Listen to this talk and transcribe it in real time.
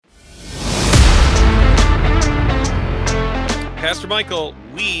Pastor Michael,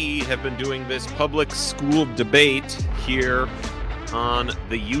 we have been doing this public school debate here on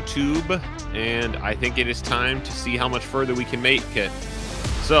the YouTube, and I think it is time to see how much further we can make it.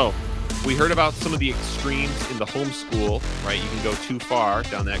 So, we heard about some of the extremes in the homeschool, right? You can go too far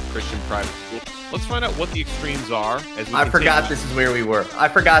down that Christian private school. Let's find out what the extremes are. I forgot this is where we were. I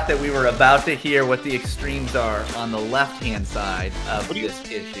forgot that we were about to hear what the extremes are on the left-hand side of this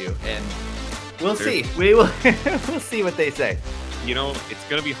issue, and we'll see. We will. We'll see what they say. You know, it's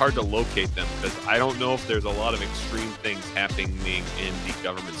going to be hard to locate them because I don't know if there's a lot of extreme things happening in the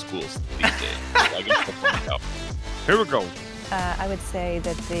government schools these days. I guess we'll find out. Here we go. I would say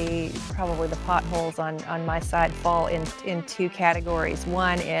that probably the potholes on my side fall in two categories.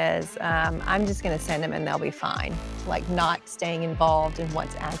 One is I'm just going to send them and they'll be fine, like not staying involved in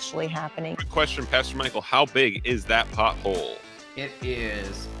what's actually happening. Good question, Pastor Michael. How big is that pothole? It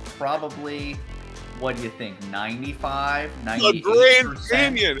is probably, what do you think, 95, 98%? The Grand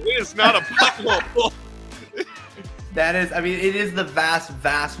Canyon. It is not a pothole. That is, I mean, it is the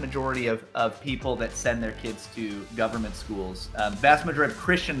vast majority of people that send their kids to government schools. Vast majority of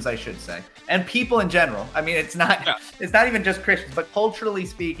Christians, I should say, and people in general. I mean, it's not even just Christians, but culturally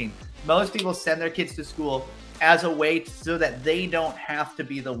speaking, most people send their kids to school as a way so that they don't have to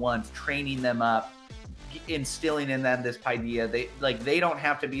be the ones training them up, instilling in them this idea. They don't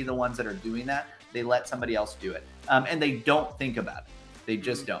have to be the ones that are doing that. They let somebody else do it, and they don't think about it. They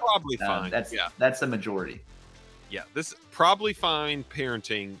just don't. Probably fine. That's the majority. Yeah, this probably fine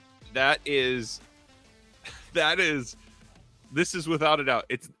parenting. This is without a doubt.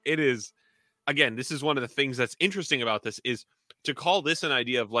 It is, again, this is one of the things that's interesting about this is to call this an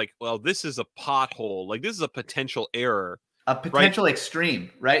idea of like, well, this is a pothole. Like this is a potential error. A potential extreme,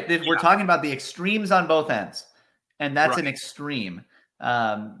 right? We're talking about the extremes on both ends. And that's an extreme.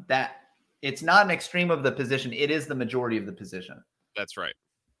 That it's not an extreme of the position. It is the majority of the position. That's right.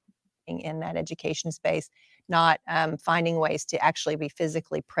 In that education space, not finding ways to actually be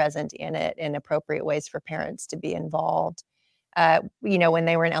physically present in it in appropriate ways for parents to be involved. When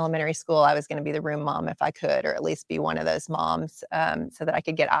they were in elementary school, I was going to be the room mom if I could, or at least be one of those moms so that I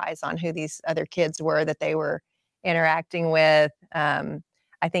could get eyes on who these other kids were that they were interacting with.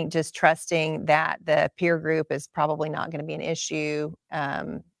 I think just trusting that the peer group is probably not going to be an issue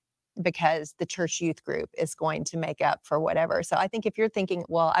because the church youth group is going to make up for whatever. So I think if you're thinking,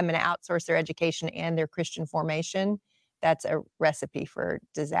 well, I'm going to outsource their education and their Christian formation, that's a recipe for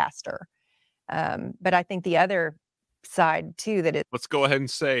disaster. But I think the other side too, let's go ahead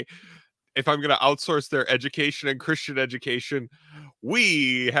and say, if I'm going to outsource their education and Christian education,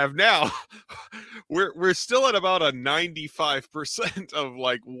 we have now, we're still at about a 95% of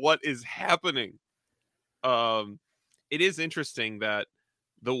like what is happening. It is interesting that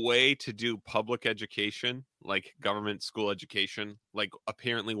the way to do public education, like government school education, like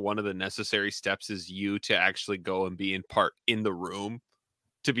apparently one of the necessary steps is you to actually go and be in the room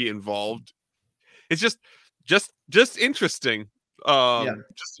to be involved. It's just interesting.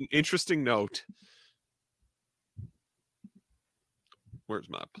 Just an interesting note. Where's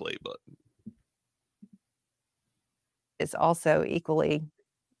my play button? It's also equally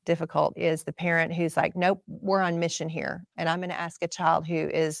difficult is the parent who's like, nope, we're on mission here. And I'm going to ask a child who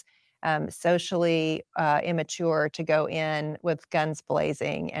is socially immature to go in with guns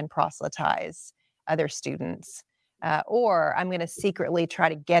blazing and proselytize other students. Or I'm going to secretly try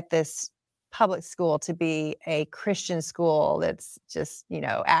to get this public school to be a Christian school that's just,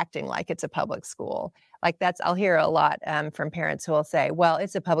 acting like it's a public school. Like I'll hear a lot from parents who will say, well,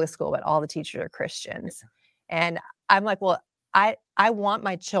 it's a public school, but all the teachers are Christians. And I'm like, well, I want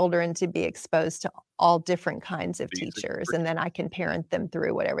my children to be exposed to all different kinds of teachers, and then I can parent them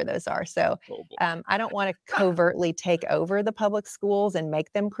through whatever those are. So I don't want to covertly take over the public schools and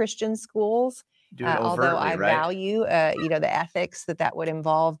make them Christian schools. Although I value, the ethics that would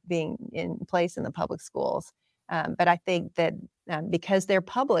involve being in place in the public schools. But I think that because they're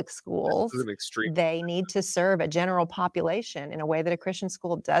public schools, they need to serve a general population in a way that a Christian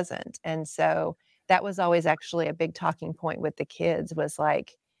school doesn't. And so that was always actually a big talking point with the kids was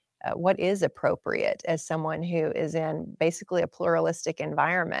like, what is appropriate as someone who is in basically a pluralistic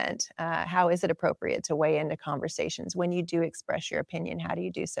environment? How is it appropriate to weigh into conversations? When you do express your opinion, how do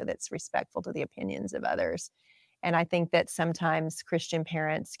you do so that's respectful to the opinions of others? And I think that sometimes Christian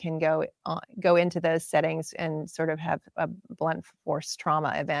parents can go into those settings and sort of have a blunt force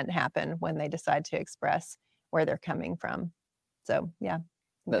trauma event happen when they decide to express where they're coming from. So, yeah,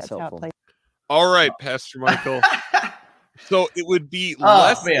 that's helpful. All right, Pastor Michael. So it would be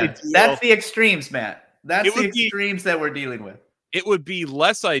less ideal. That's the extremes, Matt. That's the extremes that we're dealing with. It would be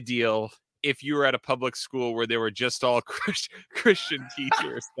less ideal if you were at a public school where they were just all Christian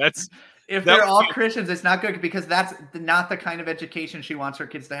teachers. If they're all Christians, it's not good because that's not the kind of education she wants her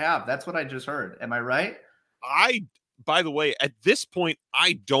kids to have. That's what I just heard. Am I right? By the way, at this point,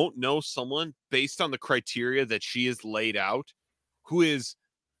 I don't know someone based on the criteria that she has laid out who is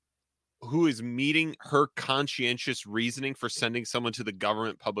meeting her conscientious reasoning for sending someone to the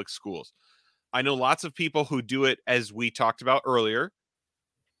government public schools. I know lots of people who do it as we talked about earlier.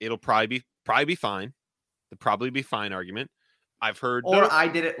 It'll probably be fine. The probably be fine argument. I've heard. Or I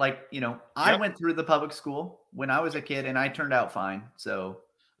did it I went through the public school when I was a kid and I turned out fine. So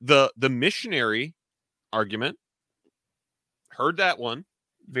the missionary argument, heard that one.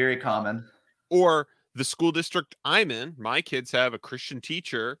 Very common. Or the school district I'm in, my kids have a Christian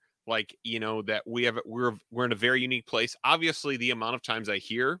teacher, that we're in a very unique place. Obviously, the amount of times I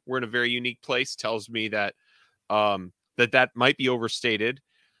hear we're in a very unique place tells me that that might be overstated,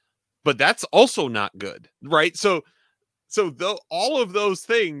 but that's also not good, right? So though all of those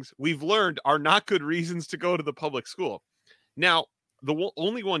things we've learned are not good reasons to go to the public school. Now, the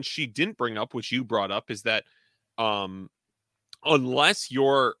only one she didn't bring up, which you brought up, is that unless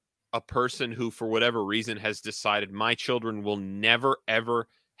you're a person who, for whatever reason, has decided my children will never, ever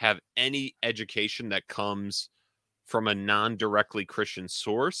have any education that comes from a non-directly Christian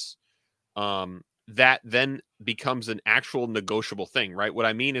source, that then becomes an actual negotiable thing, right? What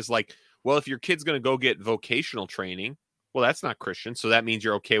I mean is if your kid's going to go get vocational training, well, that's not Christian. So that means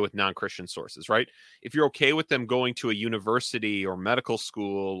you're okay with non-Christian sources, right? If you're okay with them going to a university or medical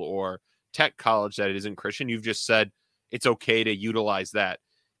school or tech college that isn't Christian, you've just said it's okay to utilize that.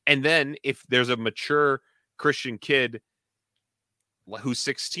 And then if there's a mature Christian kid who's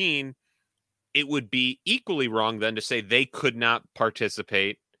 16, it would be equally wrong then to say they could not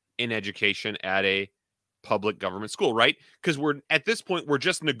participate in education at a public government school, right? Because at this point, we're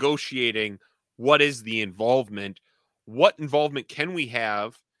just negotiating what is the involvement. What involvement can we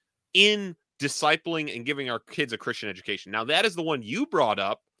have in discipling and giving our kids a Christian education? Now, that is the one you brought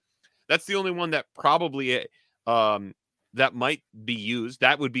up. That's the only one that probably that might be used.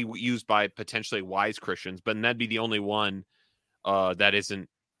 That would be used by potentially wise Christians, but that'd be the only one that isn't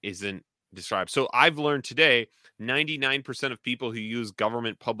described. So I've learned today, 99% of people who use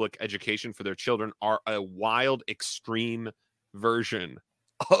government public education for their children are a wild, extreme version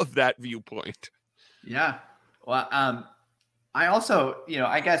of that viewpoint. Yeah. Well, I also,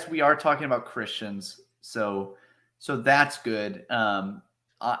 I guess we are talking about Christians, so that's good.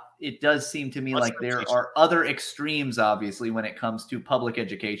 It does seem to me like there are other extremes, obviously, when it comes to public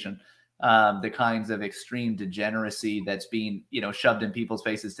education. The kinds of extreme degeneracy that's being, shoved in people's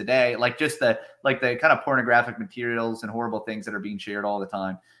faces today, like the kind of pornographic materials and horrible things that are being shared all the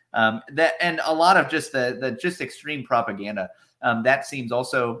time. And a lot of just the extreme propaganda. That seems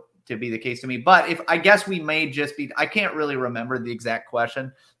also to be the case to me. But I guess we may just be, I can't really remember the exact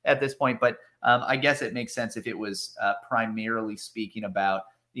question at this point, but I guess it makes sense if it was primarily speaking about,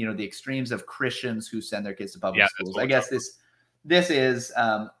 the extremes of Christians who send their kids to public schools. I guess this is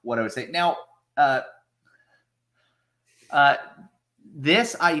what I would say. Now,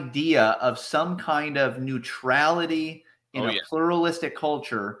 this idea of some kind of neutrality in a pluralistic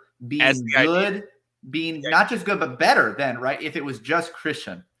culture being good, being not just good, but better than, right, if it was just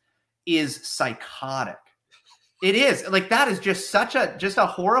Christian, is psychotic. It is. That is just a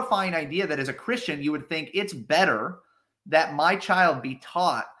horrifying idea that as a Christian, you would think it's better that my child be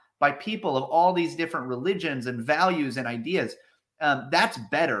taught by people of all these different religions and values and ideas. That's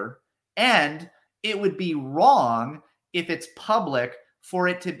better. And it would be wrong if it's public for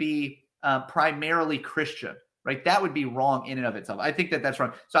it to be primarily Christian, right? That would be wrong in and of itself. I think that's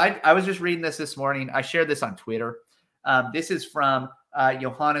wrong. So I was just reading this morning. I shared this on Twitter. This is from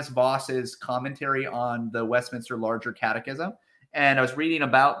Johannes Voss's commentary on the Westminster Larger Catechism. And I was reading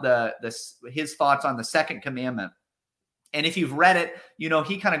about his thoughts on the second commandment. And if you've read it,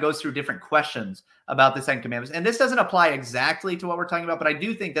 he kind of goes through different questions about the second commandment. And this doesn't apply exactly to what we're talking about, but I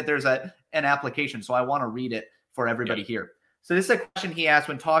do think that there's an application. So I want to read it for everybody here. So this is a question he asked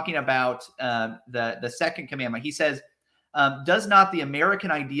when talking about the second commandment. He says, does not the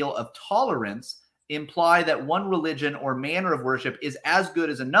American ideal of tolerance imply that one religion or manner of worship is as good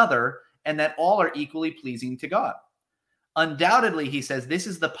as another and that all are equally pleasing to God? Undoubtedly, he says, this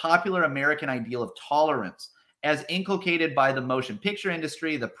is the popular American ideal of tolerance, as inculcated by the motion picture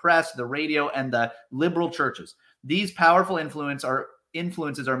industry, the press, the radio, and the liberal churches. These powerful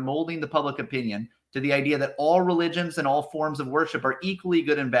influences are molding the public opinion to the idea that all religions and all forms of worship are equally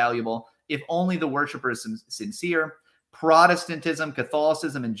good and valuable if only the worshiper is sincere. Protestantism,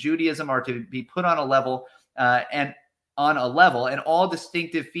 Catholicism, and Judaism are to be put on a level, and on a level, and all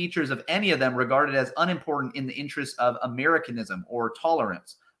distinctive features of any of them regarded as unimportant in the interests of Americanism or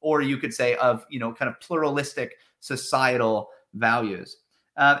tolerance, or you could say of, kind of pluralistic societal values.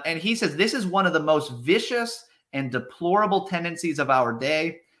 And he says this is one of the most vicious and deplorable tendencies of our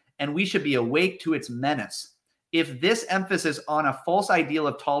day, and we should be awake to its menace. If this emphasis on a false ideal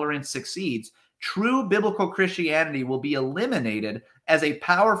of tolerance succeeds, true biblical Christianity will be eliminated as a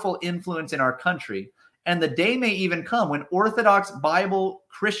powerful influence in our country. And the day may even come when Orthodox Bible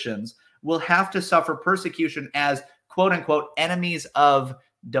Christians will have to suffer persecution as, quote unquote, enemies of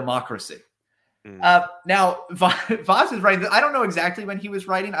democracy. Now, Voss is writing. I don't know exactly when he was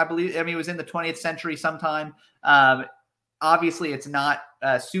writing. I mean, it was in the 20th century sometime. Obviously, it's not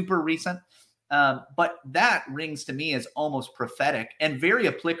super recent. But that rings to me as almost prophetic and very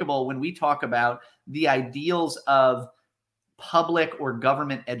applicable when we talk about the ideals of public or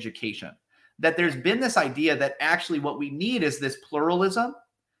government education. That there's been this idea that actually what we need is this pluralism.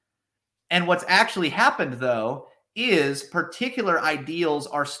 And what's actually happened, though, is particular ideals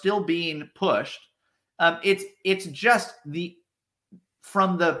are still being pushed. It's just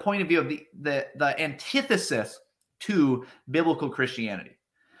from the point of view of the antithesis to biblical Christianity.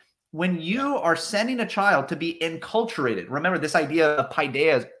 When you are sending a child to be enculturated, remember this idea of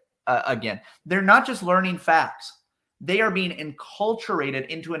paideia again, they're not just learning facts. They are being enculturated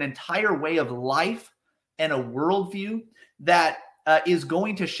into an entire way of life and a worldview that is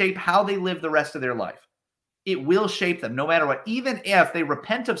going to shape how they live the rest of their life. It will shape them no matter what. Even if they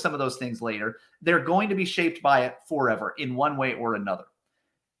repent of some of those things later, they're going to be shaped by it forever in one way or another.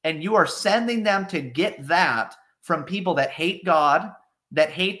 And you are sending them to get that from people that hate God, that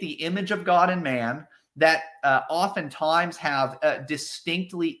hate the image of God and man, that oftentimes have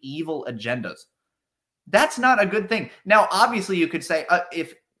distinctly evil agendas. That's not a good thing. Now, obviously, you could say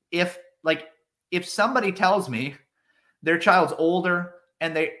if somebody tells me their child's older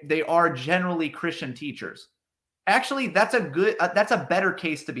and they are generally Christian teachers, actually, that's a better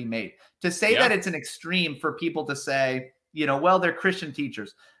case to be made. To say that it's an extreme for people to say, well, they're Christian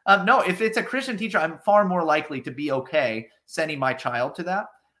teachers. No, if it's a Christian teacher, I'm far more likely to be okay sending my child to that.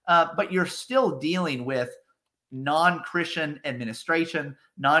 But you're still dealing with non-Christian administration,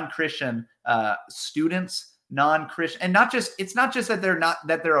 non-Christian students, non-Christian, and it's not just that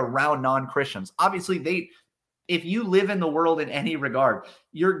they're around non-Christians. Obviously, if you live in the world in any regard,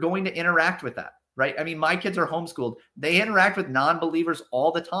 you're going to interact with that, right? I mean, my kids are homeschooled. They interact with non-believers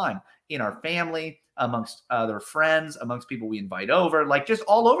all the time in our family, amongst their friends, amongst people we invite over, like just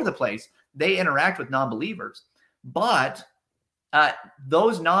all over the place. They interact with non-believers, but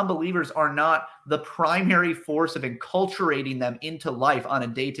those non-believers are not the primary force of enculturating them into life on a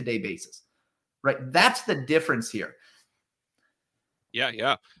day-to-day basis, right? That's the difference here.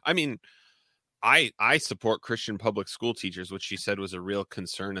 Yeah. I mean, I support Christian public school teachers, which she said was a real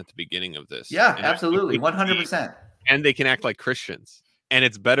concern at the beginning of this. Yeah, absolutely. 100%. And they can act like Christians, and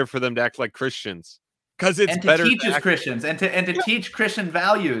it's better for them to act like Christians because it's and to better teach as Christians and to teach Christian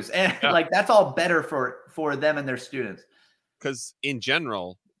values. And that's all better for them and their students. Because in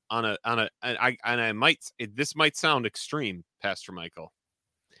general, this might sound extreme, Pastor Michael.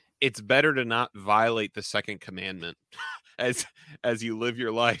 It's better to not violate the second commandment as you live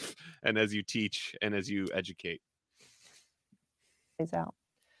your life and as you teach and as you educate. He's out.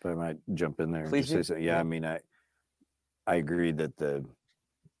 If I might jump in there. Please and just say so. Yeah, I mean, I agree that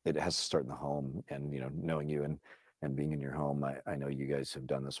it has to start in the home, and knowing you and being in your home, I know you guys have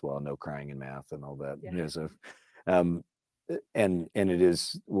done this well. No crying in math and all that. Yeah. So, and it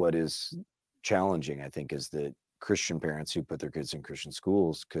is what is challenging, I think, is that Christian parents who put their kids in Christian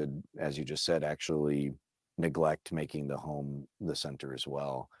schools could, as you just said, actually neglect making the home the center as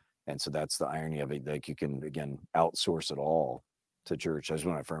well. And so that's the irony of it. Like, you can, again, outsource it all to church. I just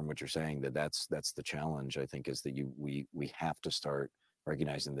want to affirm what you're saying, that's the challenge, I think, is that we have to start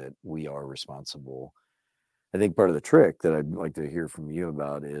recognizing that we are responsible. I think part of the trick that I'd like to hear from you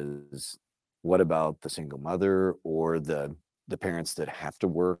about is, what about the single mother or the parents that have to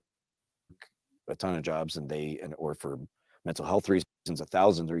work a ton of jobs or for mental health reasons,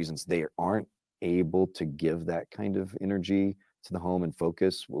 1,000 reasons, they aren't able to give that kind of energy to the home and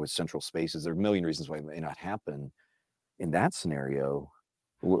focus with central spaces. There are a million reasons why it may not happen. In that scenario,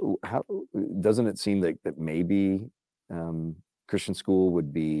 how doesn't it seem that maybe Christian school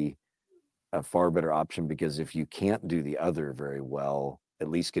would be a far better option? Because if you can't do the other very well, at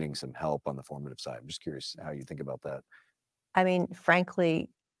least getting some help on the formative side. I'm just curious how you think about that. I mean,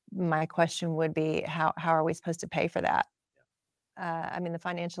 frankly, my question would be, how are we supposed to pay for that? I mean, the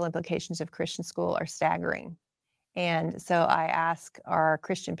financial implications of Christian school are staggering. And so I ask, are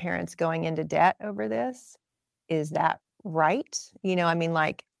Christian parents going into debt over this? is that right? I mean,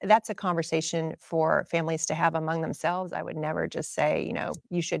 like, that's a conversation for families to have among themselves. I would never just say,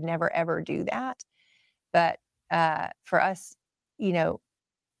 you should never, ever do that. But for us,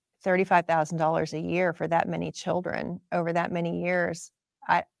 $35,000 a year for that many children over that many years,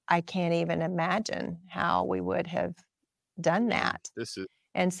 I can't even imagine how we would have done that. This is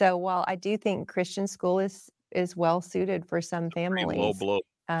And so while I do think Christian school is well suited for some pretty low families, blow.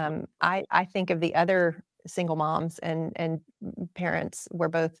 I think of the other single moms and parents where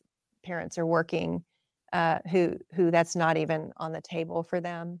both parents are working, who that's not even on the table for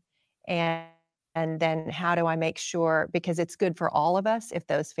them. And then how do I make sure, because it's good for all of us if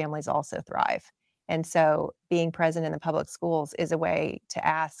those families also thrive. And so being present in the public schools is a way to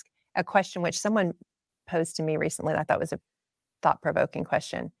ask a question which someone posed to me recently that I thought was a thought-provoking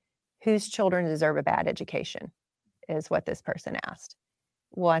question. Whose children deserve a bad education, is what this person asked.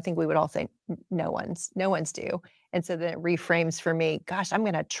 Well, I think we would all say no one's do. And so then it reframes for me, gosh, I'm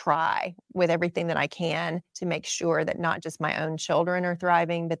going to try with everything that I can to make sure that not just my own children are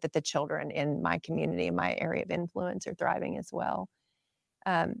thriving, but that the children in my community, in my area of influence, are thriving as well.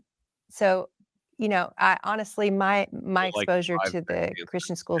 So, I honestly, my exposure to the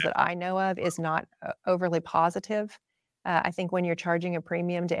Christian schools that I know of is not overly positive. I think when you're charging a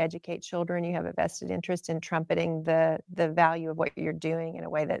premium to educate children, you have a vested interest in trumpeting the value of what you're doing in a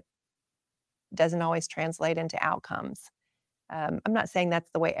way that doesn't always translate into outcomes. I'm not saying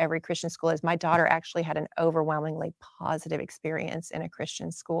that's the way every Christian school is. My daughter actually had an overwhelmingly positive experience in a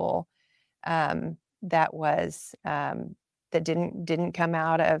Christian school that was that didn't come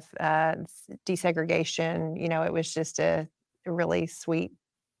out of desegregation. It was just a really sweet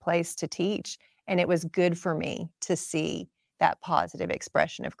place to teach. And it was good for me to see that positive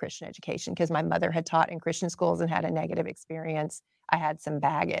expression of Christian education because my mother had taught in Christian schools and had a negative experience. I had some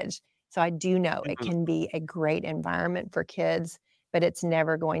baggage. So I do know it can be a great environment for kids, but it's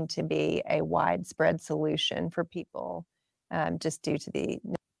never going to be a widespread solution for people just due to the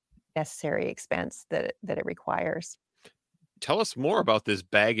necessary expense that it requires. Tell us more about this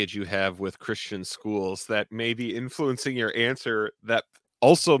baggage you have with Christian schools that may be influencing your answer, that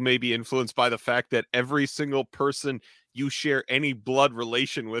also may be influenced by the fact that every single person you share any blood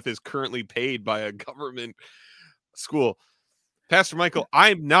relation with is currently paid by a government school. Pastor Michael,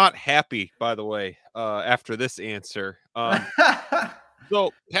 I'm not happy, by the way, after this answer.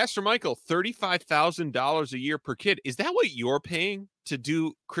 So, Pastor Michael, $35,000 a year per kid. Is that what you're paying to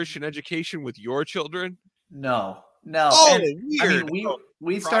do Christian education with your children? No. Oh, And, weird. I mean,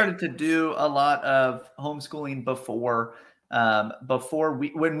 we started to do a lot of homeschooling before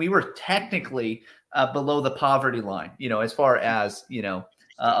when we were technically below the poverty line, as far as,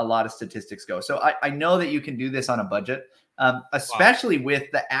 a lot of statistics go. So I know that you can do this on a budget, especially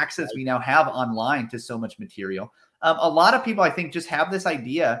with the access we now have online to so much material. A lot of people, I think, just have this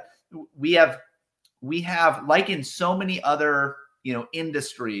idea. We have, like in so many other,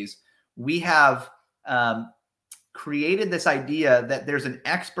 industries, we have created this idea that there's an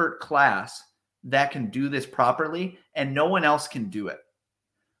expert class that can do this properly and no one else can do it.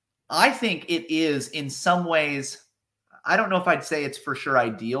 I think it is in some ways, I don't know if I'd say it's for sure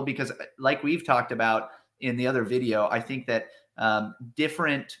ideal because like we've talked about in the other video, I think that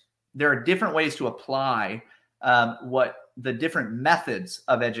there are different ways to apply what the different methods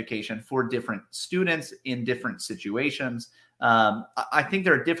of education for different students in different situations. I think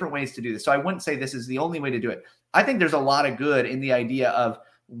there are different ways to do this. So I wouldn't say this is the only way to do it. I think there's a lot of good in the idea of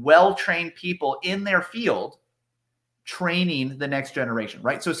well-trained people in their field training the next generation,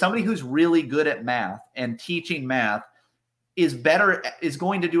 right? So somebody who's really good at math and teaching math is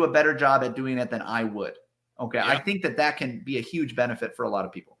going to do a better job at doing it than I would. Okay. Yeah. I think that can be a huge benefit for a lot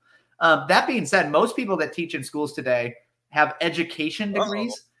of people. That being said, most people that teach in schools today have education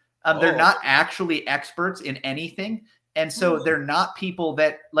degrees. They're not actually experts in anything. And so they're not people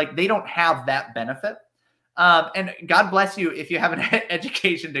that they don't have that benefit. And God bless you if you have an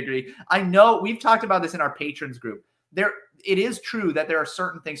education degree. I know we've talked about this in our patrons group. It is true that there are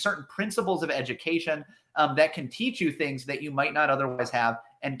certain things, certain principles of education that can teach you things that you might not otherwise have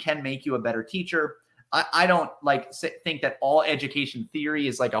and can make you a better teacher. I don't think that all education theory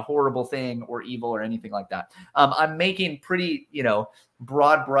is like a horrible thing or evil or anything like that. I'm making pretty,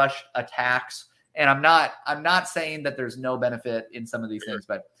 broad brush attacks, and I'm not saying that there's no benefit in some of these things,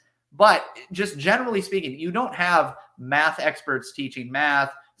 but just generally speaking, you don't have math experts teaching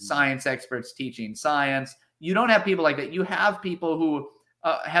math, science experts teaching science. You don't have people like that. You have people who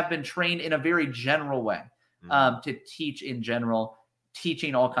have been trained in a very general way to teach in general,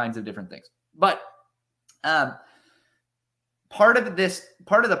 teaching all kinds of different things. But part of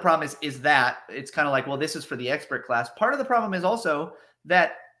the problem is that it's kind of like, well, this is for the expert class. Part of the problem is also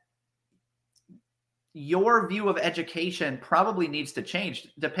that your view of education probably needs to change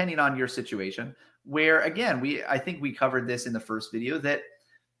depending on your situation, where again, I think we covered this in the first video, that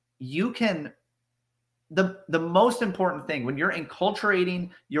you can, the most important thing when you're enculturating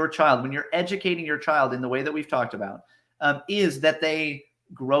your child, when you're educating your child in the way that we've talked about, is that they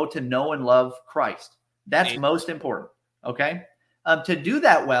grow to know and love Christ. That's most important. Okay. To do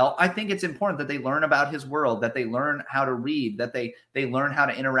that well, I think it's important that they learn about his world, that they learn how to read, that they learn how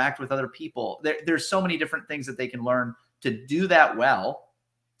to interact with other people. There's so many different things that they can learn to do that well.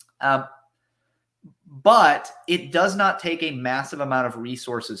 But it does not take a massive amount of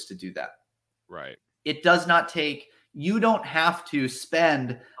resources to do that. Right. It does not take, you don't have to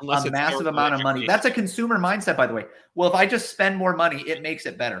spend a massive amount of money. That's a consumer mindset, by the way. Well, if I just spend more money, it makes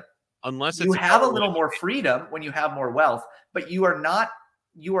it better. Unless you have a little more freedom when you have more wealth, but you are not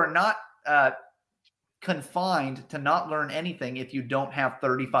confined to not learn anything if you don't have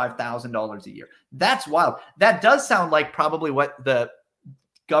 $35,000 a year. That's wild. That does sound like probably what the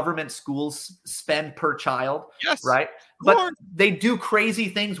government schools spend per child. Yes. Right. But they do crazy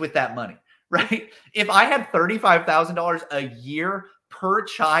things with that money. Right. If I had $35,000 a year per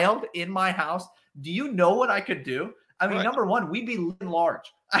child in my house, do you know what I could do? I mean, number one, we'd be living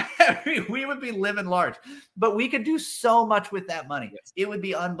large. We would be living large, but we could do so much with that money. Yes. It would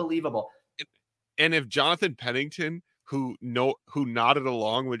be unbelievable. And if Jonathan Pennington, who nodded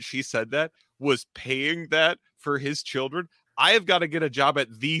along when she said that, was paying that for his children, I have got to get a job at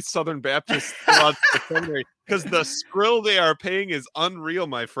the Southern Baptist Seminary, because the skrill they are paying is unreal,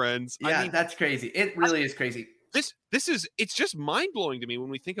 my friends. Yeah, I mean, that's crazy. It really is crazy. It's just mind-blowing to me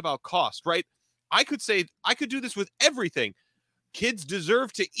when we think about cost, right? I could do this with everything. Kids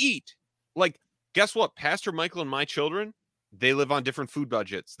deserve to eat. Like, guess what? Pastor Michael and my children, they live on different food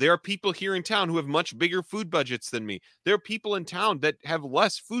budgets. There are people here in town who have much bigger food budgets than me. There are people in town that have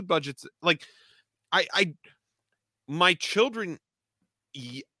less food budgets. Like, my children,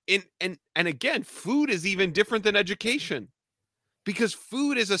 and again, food is even different than education, because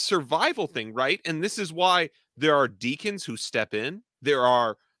food is a survival thing, right? And this is why there are deacons who step in. There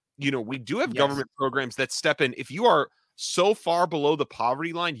are, we do have government programs that step in. If you are so far below the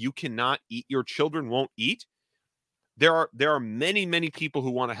poverty line, you cannot eat, your children won't eat. There are many, many people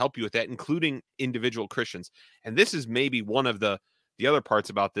who want to help you with that, including individual Christians. And this is maybe one of the other parts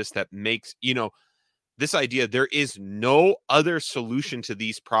about this that makes, this idea, there is no other solution to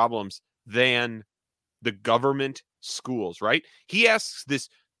these problems than the government schools, right? He asks this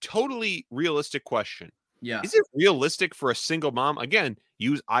totally realistic question. Yeah. Is it realistic for a single mom? Again,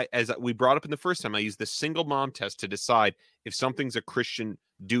 as we brought up in the first time, I used the single mom test to decide if something's a Christian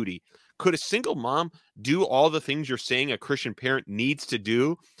duty. Could a single mom do all the things you're saying a Christian parent needs to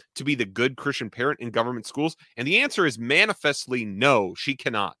do to be the good Christian parent in government schools? And the answer is manifestly no, she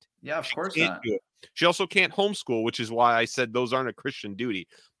cannot. Yeah, of course not. Do it. She also can't homeschool, which is why I said those aren't a Christian duty.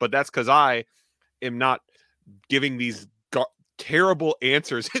 But that's because I am not giving these terrible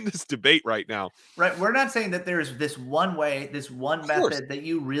answers in this debate right now. Right. We're not saying that there's this one way, this one method that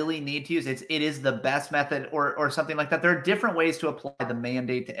you really need to use. It is the best method or something like that. There are different ways to apply the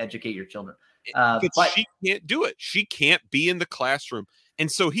mandate to educate your children. But she can't do it. She can't be in the classroom.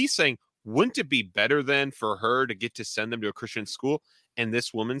 And so he's saying, wouldn't it be better then for her to get to send them to a Christian school? And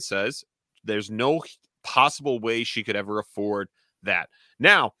this woman says there's no possible way she could ever afford that.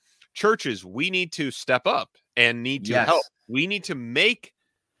 Now, churches, we need to step up and need to help. We need to make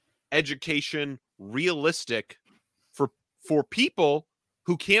education realistic for people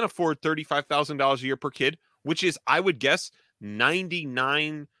who can't afford $35,000 a year per kid, which is, I would guess,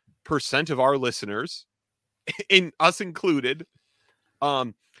 99% of our listeners, in us included,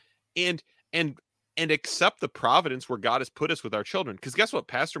 and accept the providence where God has put us with our children. Because guess what?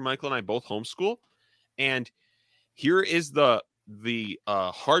 Pastor Michael and I both homeschool, and here is the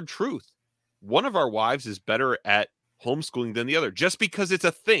hard truth. One of our wives is better at homeschooling than the other, just because it's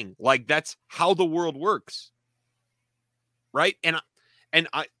a thing. Like, that's how the world works, right? And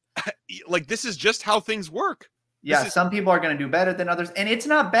I like, this is just how things work. Yeah, some people are going to do better than others, and it's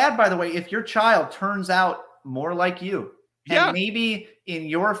not bad, by the way, if your child turns out more like you. And maybe in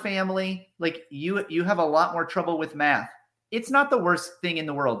your family, like you have a lot more trouble with math. It's not the worst thing in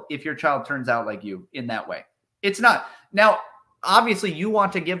the world if your child turns out like you in that way. It's not. Now, obviously, you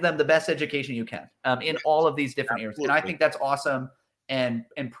want to give them the best education you can in all of these different areas. And I think that's awesome, and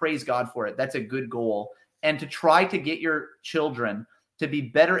praise God for it. That's a good goal. And to try to get your children to be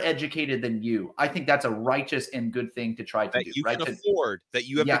better educated than you, I think that's a righteous and good thing to try to do. That you can afford, that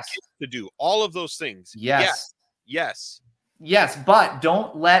you have the gift to do, all of those things. Yes. Yes, but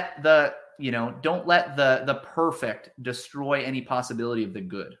don't let the perfect destroy any possibility of the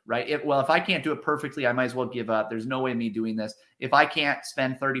good, right? If I can't do it perfectly, I might as well give up. There's no way of me doing this. If I can't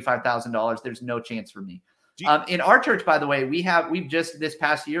spend $35,000, there's no chance for me. In our church, by the way, we've just this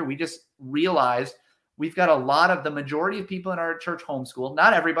past year, we just realized we've got the majority of people in our church homeschool.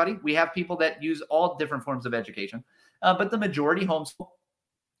 Not everybody. We have people that use all different forms of education, but the majority homeschool,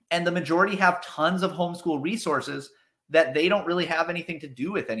 and the majority have tons of homeschool resources that they don't really have anything to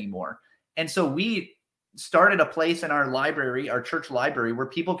do with anymore. And so we started a place in our library, our church library, where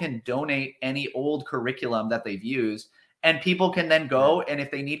people can donate any old curriculum that they've used. And people can then go, and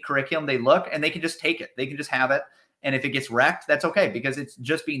if they need curriculum, they look and they can just take it. They can just have it. And if it gets wrecked, that's okay, because it's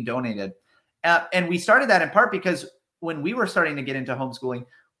just being donated. And we started that in part because when we were starting to get into homeschooling,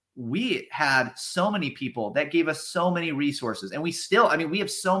 we had so many people that gave us so many resources. And we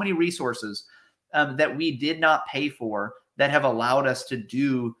have so many resources that we did not pay for that have allowed us to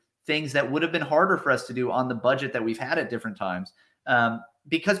do things that would have been harder for us to do on the budget that we've had at different times,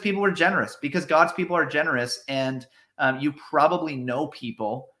 because people were generous, because God's people are generous. And you probably know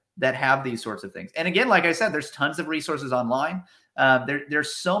people that have these sorts of things. And again, like I said, there's tons of resources online.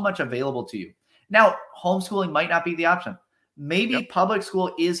 There's so much available to you. Now, homeschooling might not be the option. Maybe public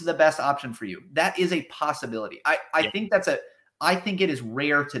school is the best option for you. That is a possibility. I think it is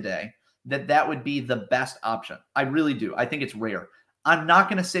rare today that would be the best option. I really do. I think it's rare. I'm not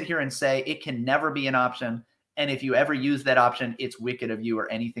going to sit here and say it can never be an option. And if you ever use that option, it's wicked of you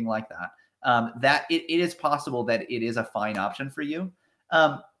or anything like that. That it is possible that it is a fine option for you.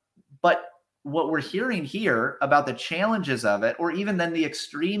 But what we're hearing here about the challenges of it, or even then the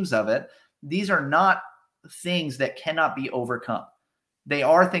extremes of it, these are not things that cannot be overcome. They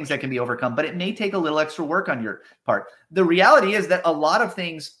are things that can be overcome, but it may take a little extra work on your part. The reality is that a lot of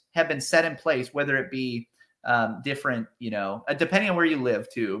things have been set in place, whether it be different, depending on where you live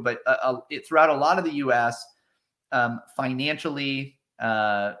too, but throughout a lot of the U.S., financially,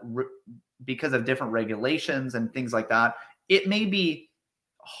 because of different regulations and things like that, it may be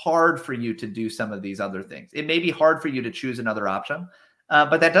hard for you to do some of these other things. It may be hard for you to choose another option,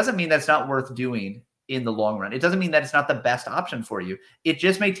 but that doesn't mean that's not worth doing in the long run. It doesn't mean that it's not the best option for you. It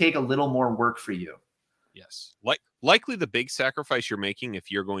just may take a little more work for you. Yes. Likely the big sacrifice you're making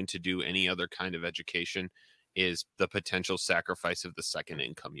if you're going to do any other kind of education is the potential sacrifice of the second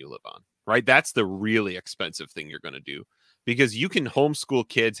income you live on, right? That's the really expensive thing you're going to do, because you can homeschool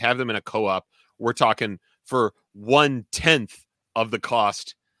kids, have them in a co-op. We're talking for 1/10 of the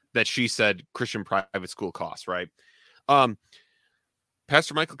cost that she said Christian private school costs, right?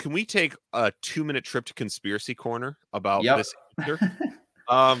 Pastor Michael, can we take a 2-minute trip to Conspiracy Corner about this answer?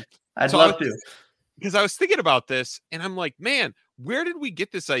 I'd love to. Because I was thinking about this and I'm like, man, where did we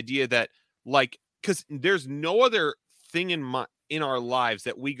get this idea that, like, because there's no other thing in our lives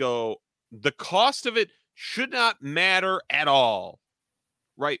that we go, the cost of it should not matter at all,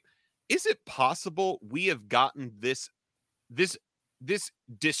 right? Is it possible we have gotten this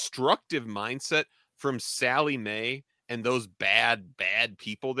destructive mindset from Sally Mae and those bad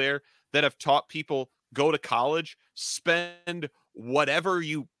people there that have taught people, go to college, spend whatever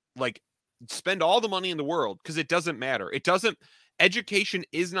you like, spend all the money in the world, because it doesn't matter. Education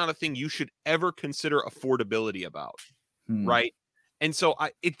is not a thing you should ever consider affordability about, right? And so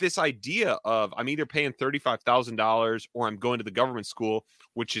this idea of I'm either paying $35,000 or I'm going to the government school,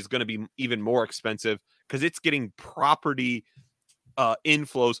 which is going to be even more expensive because it's getting property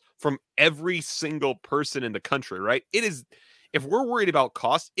inflows from every single person in the country, right? It is, if we're worried about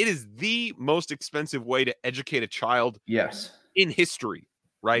cost, it is the most expensive way to educate a child in history,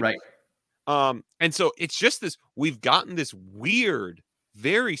 right? Right. And so it's just this, we've gotten this weird,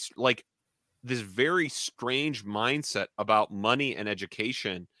 very strange mindset about money and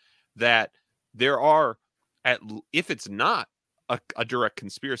education that there are, if it's not a direct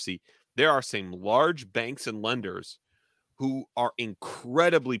conspiracy, there are some large banks and lenders who are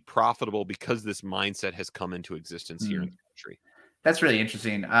incredibly profitable because this mindset has come into existence here in the country. That's really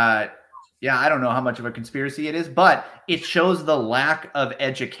interesting. I don't know how much of a conspiracy it is, but it shows the lack of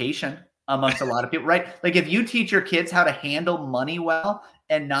education amongst a lot of people, right? Like if you teach your kids how to handle money well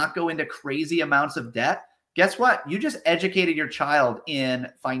and not go into crazy amounts of debt, guess what? You just educated your child in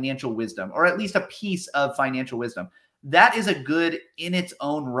financial wisdom, or at least a piece of financial wisdom. That is a good in its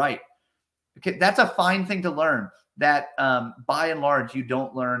own right. Okay, that's a fine thing to learn that by and large, you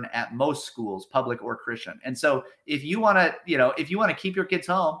don't learn at most schools, public or Christian. And so if you want to keep your kids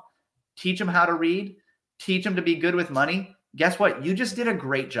home, teach them how to read, teach them to be good with money. Guess what? You just did a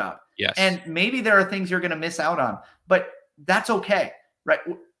great job. Yes. And maybe there are things you're going to miss out on, but that's okay, right?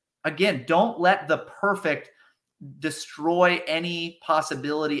 Again, don't let the perfect destroy any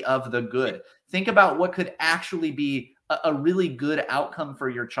possibility of the good. Think about what could actually be a really good outcome for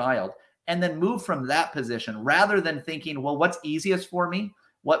your child, and then move from that position rather than thinking, well, what's easiest for me?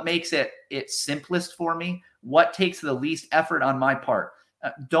 What makes it simplest for me? What takes the least effort on my part?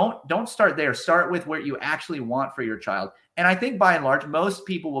 Don't start there. Start with what you actually want for your child. And I think by and large, most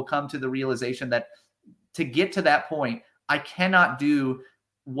people will come to the realization that to get to that point, I cannot do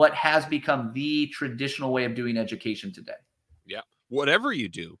what has become the traditional way of doing education today. Yeah. Whatever you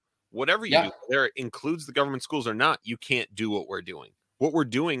do, whether it includes the government schools or not, you can't do what we're doing. What we're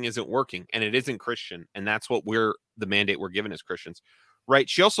doing isn't working, and it isn't Christian. And that's what the mandate we're given as Christians. Right.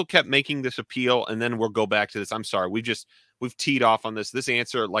 She also kept making this appeal, and then we'll go back to this. I'm sorry. We've teed off on this. This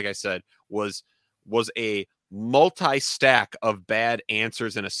answer, like I said, was a multi-stack of bad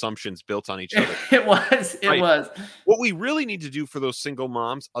answers and assumptions built on each other. It was. What we really need to do for those single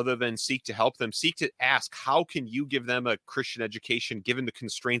moms, other than seek to help them, seek to ask, how can you give them a Christian education given the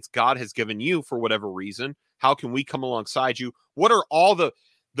constraints God has given you for whatever reason? How can we come alongside you? What are all the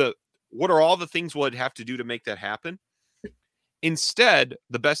things we'll have to do to make that happen? Instead,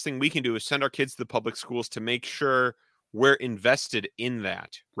 the best thing we can do is send our kids to the public schools to make sure we're invested in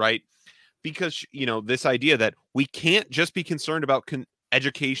that, right? Because, this idea that we can't just be concerned about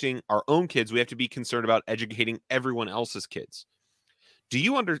educating our own kids. We have to be concerned about educating everyone else's kids.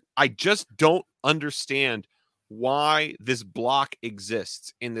 I just don't understand why this block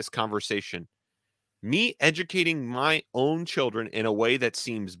exists in this conversation. Me educating my own children in a way that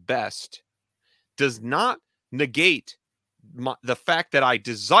seems best does not negate the fact that I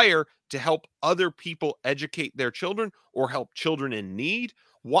desire to help other people educate their children or help children in need.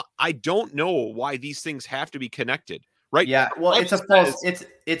 I don't know why these things have to be connected, right? Yeah, well,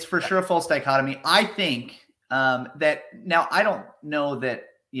 it's for sure a false dichotomy. I think that now I don't know that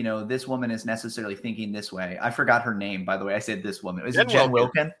this woman is necessarily thinking this way. I forgot her name, by the way. I said this woman. Is it Jen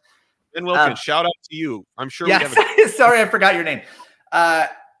Wilkin? Jen Wilkin, shout out to you. I'm sure. Yeah, sorry, I forgot your name.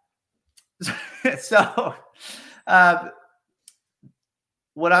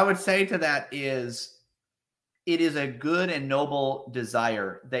 What I would say to that is, it is a good and noble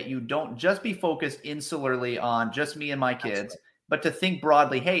desire that you don't just be focused insularly on just me and my kids, but to think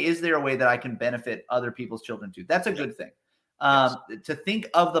broadly, hey, is there a way that I can benefit other people's children too? That's a good thing. To think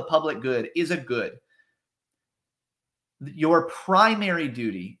of the public good is a good. Your primary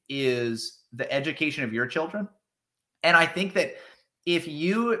duty is the education of your children. And I think that if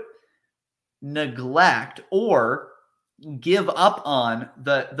you neglect or give up on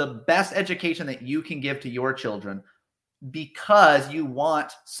the best education that you can give to your children because you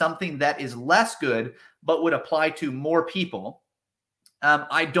want something that is less good but would apply to more people,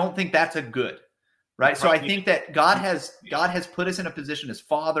 I don't think that's a good, right? So I think that God has put us in a position as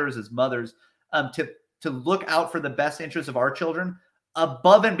fathers, as mothers, to look out for the best interests of our children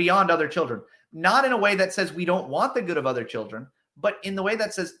above and beyond other children, not in a way that says we don't want the good of other children, but in the way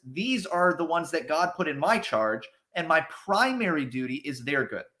that says these are the ones that God put in my charge, and my primary duty is their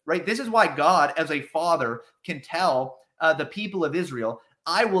good, right? This is why God, as a father, can tell the people of Israel,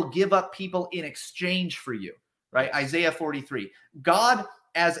 I will give up people in exchange for you, right? Isaiah 43. God,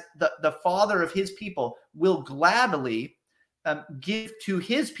 as the father of his people, will gladly give to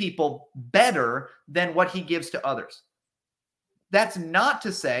his people better than what he gives to others. That's not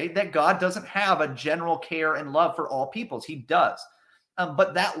to say that God doesn't have a general care and love for all peoples. He does.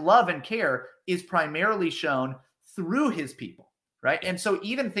 But that love and care is primarily shown through his people, right? And so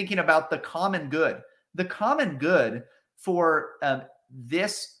even thinking about the common good for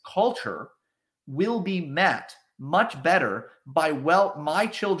this culture will be met much better by my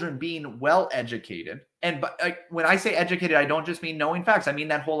children being well educated. And when I say educated, I don't just mean knowing facts. I mean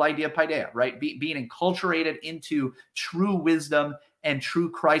that whole idea of paideia, right? Being enculturated into true wisdom and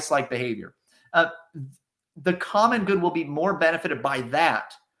true Christ-like behavior. The common good will be more benefited by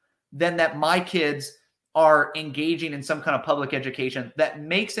that than that my kids are engaging in some kind of public education that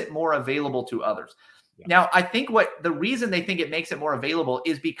makes it more available to others. Yeah. Now, I think the reason they think it makes it more available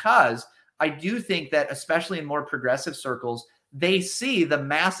is because I do think that, especially in more progressive circles, they see the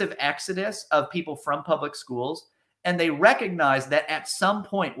massive exodus of people from public schools, and they recognize that at some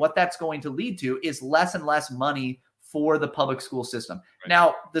point, what that's going to lead to is less and less money for the public school system. Right.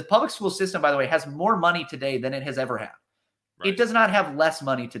 Now, the public school system, by the way, has more money today than it has ever had. Right. It does not have less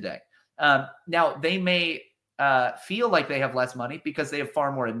money today. Now, they may feel like they have less money because they have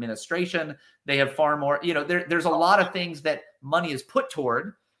far more administration. They have far more, there's a lot of things that money is put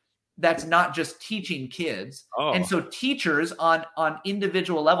toward that's not just teaching kids. Oh. And so teachers on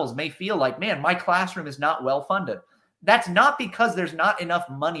individual levels may feel like, man, my classroom is not well funded. That's not because there's not enough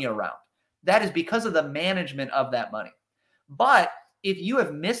money around. that is because of the management of that money. But if you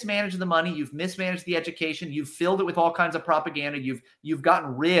have mismanaged the money, you've mismanaged the education, you've filled it with all kinds of propaganda, you've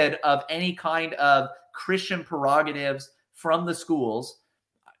gotten rid of any kind of Christian prerogatives from the schools,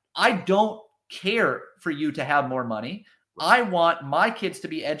 I don't care for you to have more money. I want my kids to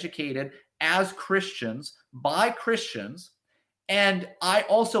be educated as Christians by Christians. And I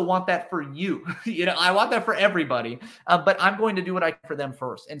also want that for you. I want that for everybody. But I'm going to do what I can for them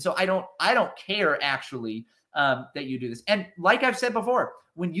first. And so I don't care actually that you do this. And like I've said before,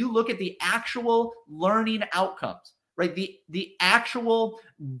 when you look at the actual learning outcomes, right, the actual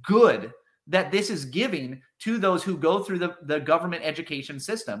good that this is giving to those who go through the government education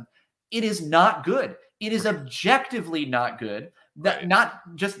system, it is not good. It is objectively not good. That not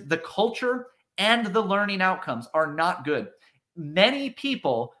just the culture and the learning outcomes are not good. Many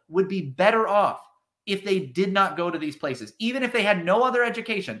people would be better off if they did not go to these places, even if they had no other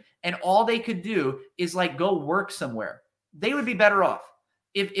education and all they could do is like go work somewhere. They would be better off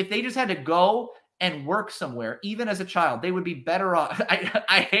if they just had to go and work somewhere, even as a child. They would be better off.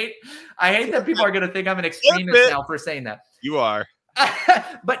 I hate that people are going to think I'm an extremist now for saying that. You are.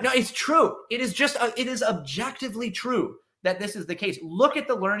 But no, it's true. It is objectively true that this is the case. Look at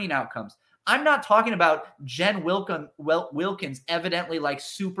the learning outcomes. I'm not talking about Jen Wilkins, evidently like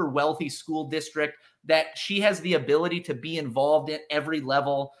super wealthy school district that she has the ability to be involved in every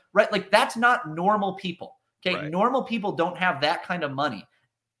level, right? Like that's not normal people. Okay. Right. Normal people don't have that kind of money.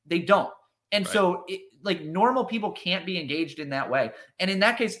 They don't. And so like normal people can't be engaged in that way. And in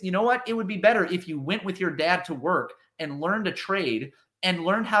that case, you know what? It would be better if you went with your dad to work and learned a trade and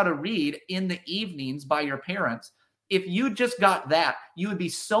learned how to read in the evenings by your parents. If you just got that, you would be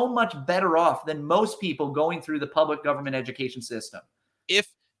so much better off than most people going through the public government education system. If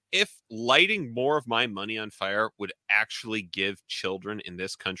lighting more of my money on fire would actually give children in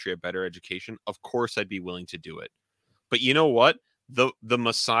this country a better education, of course I'd be willing to do it. But you know what? The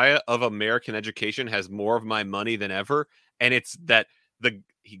Messiah of American education has more of my money than ever, and it's that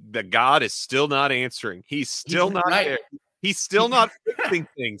the God is still not answering. He's still not there. He's still not fixing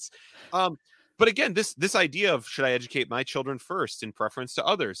things. But again, this idea of should I educate my children first in preference to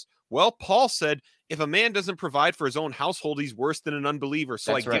others? Well, Paul said, if a man doesn't provide for his own household, he's worse than an unbeliever.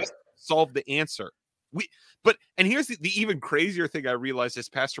 So I guess solve the answer. And here's the even crazier thing I realized as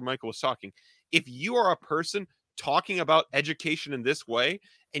Pastor Michael was talking. If you are a person talking about education in this way,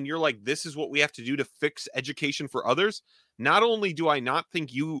 and you're like, this is what we have to do to fix education for others, not only do I not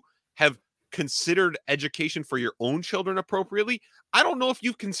think you have considered education for your own children appropriately, I don't know if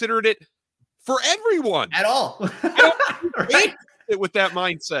you've considered it for everyone at all. Right? With that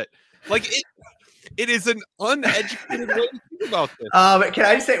mindset, like it is an uneducated way to think about this. Can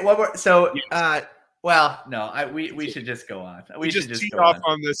I just say one more? So, well, no, we should just go on. We should just teed go off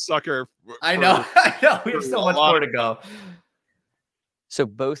on this sucker. I know. We have so much more to go. So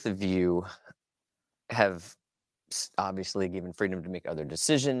both of you have obviously given freedom to make other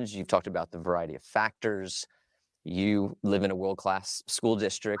decisions. You've talked about the variety of factors. You live in a world-class school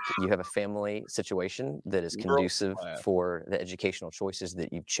district. You have a family situation that is conducive for the educational choices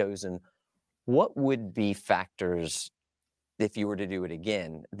that you've chosen. What would be factors, if you were to do it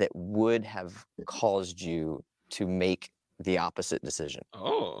again, that would have caused you to make the opposite decision?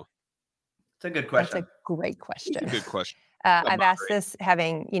 Oh, it's a good question. That's a great question. It's a good question. I've asked this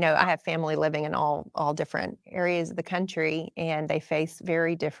having, I have family living in all different areas of the country, and they face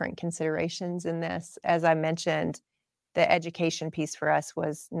very different considerations in this. As I mentioned, the education piece for us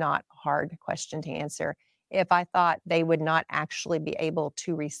was not a hard question to answer. If I thought they would not actually be able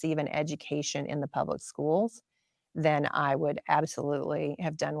to receive an education in the public schools, then I would absolutely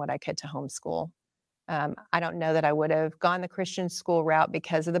have done what I could to homeschool. I don't know that I would have gone the Christian school route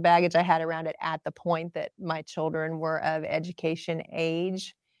because of the baggage I had around it at the point that my children were of education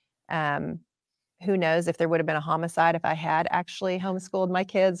age. Who knows if there would have been a homicide if I had actually homeschooled my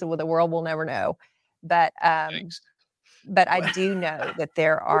kids? Well, the world will never know. But I do know that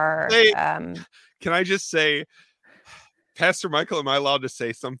there are. Can I just say, Pastor Michael, am I allowed to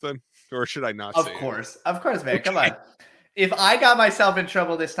say something, or should I not? Of course, man. Okay. Come on. If I got myself in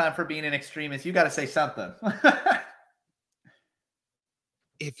trouble this time for being an extremist, you got to say something.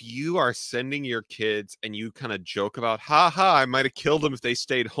 If you are sending your kids and you kind of joke about, I might have killed them if they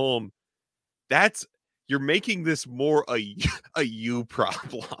stayed home, you're making this more a you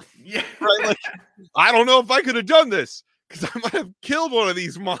problem. Yeah. Right? Like, I don't know if I could have done this because I might have killed one of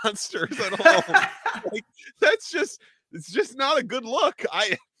these monsters at home. Like, it's just not a good look.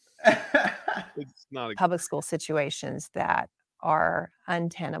 It's not public school situations that are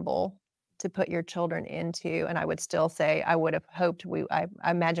untenable to put your children into. And I would still say I would have hoped I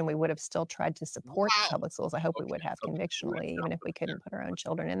imagine we would have still tried to support Wow. public schools. I hope we Okay, would have okay, convictionally, even if we couldn't there. put our own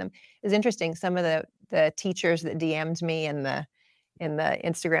children in them. It's interesting. Some of the teachers that DM'd me in the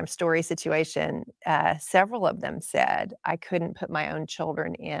Instagram story situation, several of them said, I couldn't put my own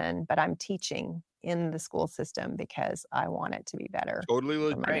children in, but I'm teaching in the school system because I want it to be better Totally for my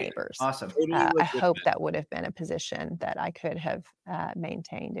legitimate. neighbors. Awesome. Totally I legitimate. hope that would have been a position that I could have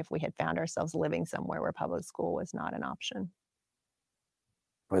maintained if we had found ourselves living somewhere where public school was not an option.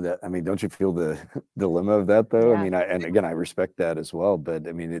 But I mean, don't you feel the dilemma of that though? Yeah. I mean, and again, I respect that as well, but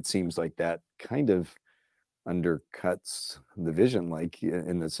I mean, it seems like that kind of undercuts the vision, like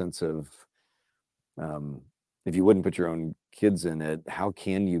in the sense of, if you wouldn't put your own kids in it, how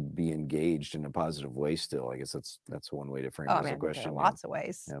can you be engaged in a positive way still? I guess that's one way to frame Oh, it I as a mean, there question. are Yeah. lots of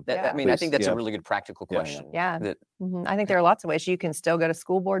ways. Yeah. Yeah. I mean, I Please, think that's yeah. a really good practical Yeah. question. Yeah. That I think there are lots of ways. You can still go to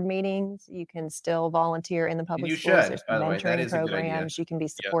school board meetings. You can still volunteer in the public you schools. should, There's by the way. That mentoring is a good idea. programs. You can be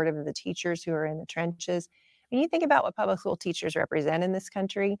Yeah. supportive of the teachers who are in the trenches. When you think about what public school teachers represent in this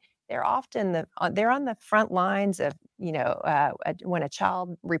country, they're often they're on the front lines of, when a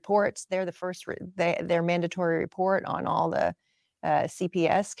child reports, they're the first, their mandatory report on all the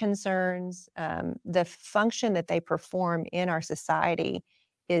CPS concerns. The function that they perform in our society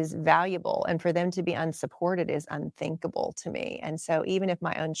is valuable, and for them to be unsupported is unthinkable to me. And so even if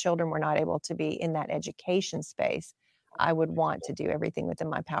my own children were not able to be in that education space, I would want to do everything within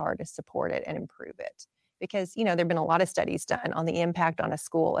my power to support it and improve it. Because, there've been a lot of studies done on the impact on a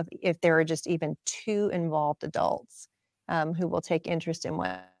school if there are just even 2 involved adults who will take interest in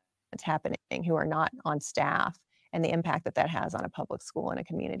what's happening, who are not on staff, and the impact that has on a public school and a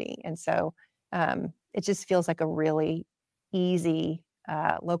community. And so it just feels like a really easy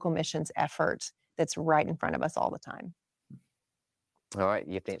local missions effort that's right in front of us all the time. all right,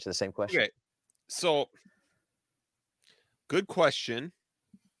 you have to answer the same question. Okay. So, good question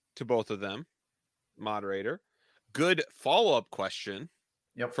to both of them, moderator. Good follow-up question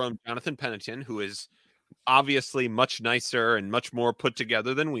from Jonathan Pennington, who is obviously much nicer and much more put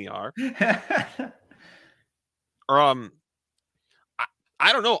together than we are. I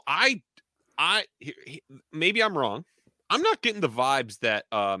don't know. Maybe I'm wrong. I'm not getting the vibes that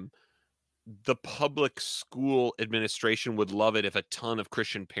the public school administration would love it if a ton of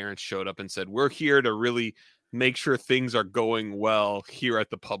Christian parents showed up and said, we're here to really make sure things are going well here at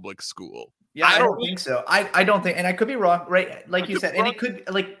the public school. Yeah, I don't think so. I don't think, and I could be wrong, right? Like you said, and it could,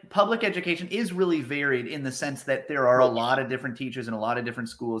 like, public education is really varied in the sense that there are a lot of different teachers in a lot of different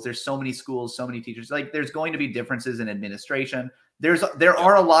schools. There's so many schools, so many teachers. Like, there's going to be differences in administration. There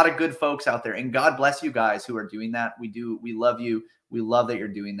are a lot of good folks out there, and God bless you guys who are doing that. We love you. We love that you're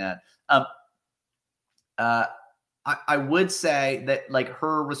doing that. I would say that, like,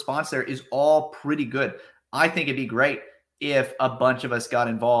 her response there is all pretty good. I think it'd be great if a bunch of us got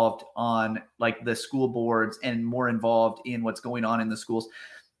involved on, like, the school boards and more involved in what's going on in the schools.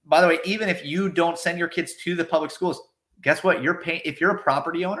 By the way, even if you don't send your kids to the public schools, guess what? You're paying, if you're a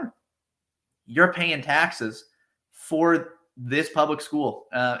property owner, you're paying taxes for this public school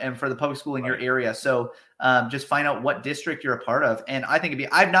and for the public school in your area. So just find out what district you're a part of. And I think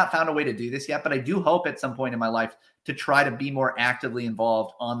I've not found a way to do this yet, but I do hope at some point in my life to try to be more actively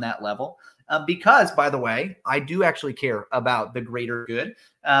involved on that level. Because, by the way, I do actually care about the greater good.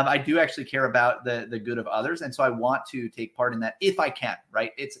 I do actually care about the good of others. And so I want to take part in that if I can,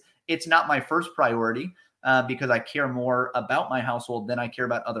 right? It's not my first priority because I care more about my household than I care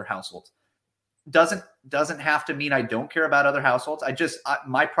about other households. Doesn't have to mean I don't care about other households.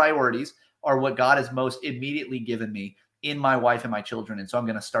 My priorities are what God has most immediately given me in my wife and my children. And so I'm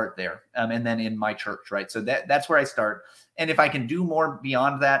going to start there. And then in my church, right? So that's where I start. And if I can do more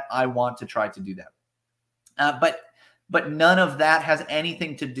beyond that, I want to try to do that. But none of that has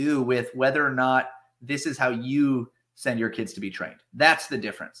anything to do with whether or not this is how you send your kids to be trained. That's the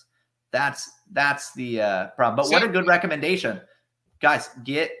difference. That's the problem. But what a good recommendation. Guys,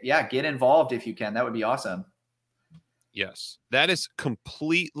 get involved if you can. That would be awesome. Yes. That is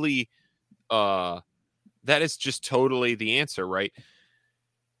completely that is just totally the answer, right?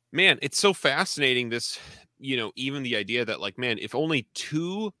 Man, it's so fascinating, this, even the idea that, like, man, if only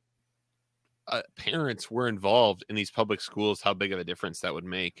 2 parents were involved in these public schools, how big of a difference that would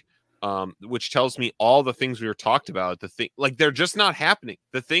make. Which tells me all the things we were talked about, they're just not happening.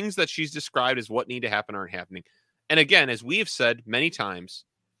 The things that she's described as what need to happen aren't happening. And again, as we have said many times,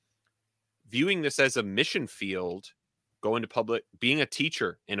 viewing this as a mission field, going to public, being a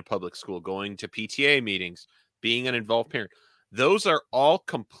teacher in a public school, going to PTA meetings, being an involved parent, those are all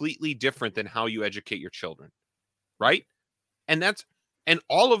completely different than how you educate your children, right? And And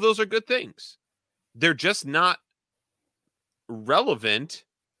all of those are good things. They're just not relevant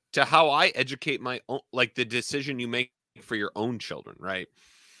to how I educate my own, like the decision you make for your own children, right?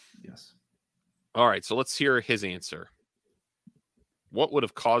 Yes. All right, so let's hear his answer. What would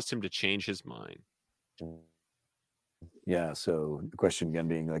have caused him to change his mind? Yeah. So the question again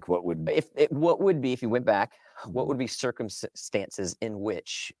being like, what would What would be, if you went back, what would be circumstances in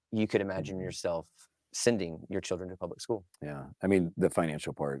which you could imagine yourself sending your children to public school? Yeah. I mean, the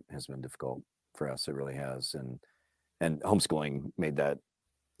financial part has been difficult for us. It really has. And homeschooling made that,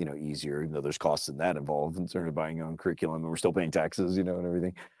 easier, even though there's costs in that involved in terms of buying your own curriculum, and we're still paying taxes, and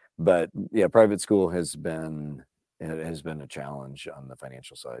everything. But yeah, private school has been a challenge on the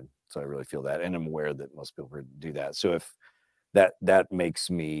financial side. So I really feel that, and I'm aware that most people do that. So if that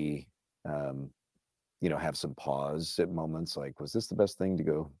makes me, have some pause at moments, like, was this the best thing to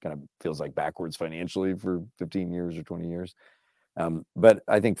go? Kind of feels like backwards financially for 15 years or 20 years. But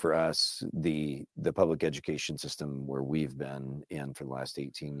I think for us, the public education system where we've been in for the last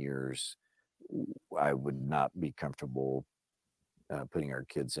 18 years, I would not be comfortable putting our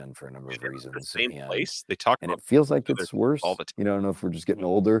kids in for a number of reasons. The same place they talk and about it feels like other it's worse. all the time. I don't know if we're just getting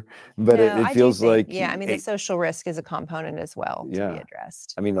older, but No, it I do feels think, like, yeah, I mean, the social risk is a component as well to be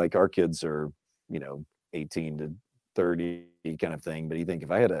addressed. I mean, like our kids are, 18 to 30 kind of thing. But you think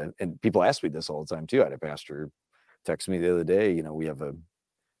if I had and people ask me this all the time too. I had a pastor text me the other day, we have a,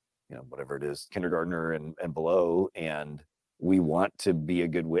 whatever it is, kindergartner and below, and we want to be a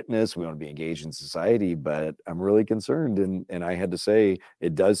good witness. We want to be engaged in society, but I'm really concerned. And I had to say,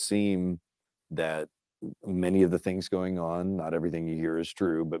 it does seem that many of the things going on, not everything you hear is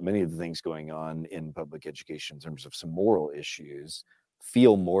true, but many of the things going on in public education in terms of some moral issues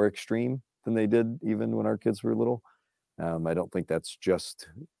feel more extreme than they did even when our kids were little. I don't think that's just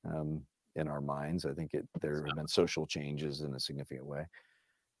in our minds. I think there have been social changes in a significant way.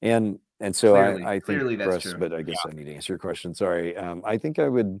 And so I think clearly for that's us, true. but I guess I need to answer your question. Sorry. I think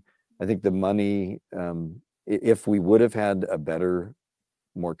the money, if we would have had a better,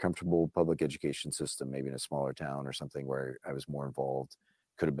 more comfortable public education system, maybe in a smaller town or something where I was more involved,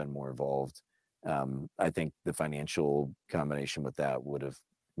 could have been more involved. I think the financial combination with that would have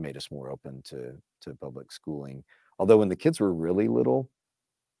made us more open to public schooling. Although when the kids were really little,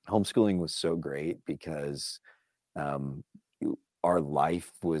 homeschooling was so great because our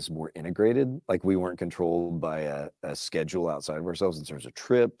life was more integrated. Like we weren't controlled by a schedule outside of ourselves in terms of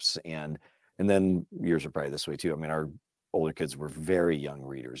trips. And then yours are probably this way too. I mean, our older kids were very young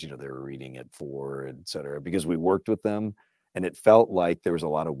readers. They were reading at 4, et cetera, because we worked with them. And it felt like there was a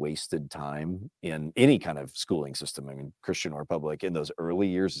lot of wasted time in any kind of schooling system. I mean, Christian or public, in those early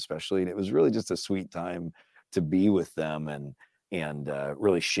years, especially. And it was really just a sweet time to be with them and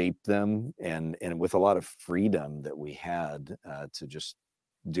really shape them, and with a lot of freedom that we had to just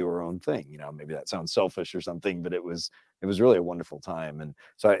do our own thing. Maybe that sounds selfish or something, but it was really a wonderful time. And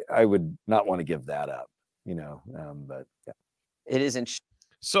so I would not want to give that up, but yeah. It is interesting.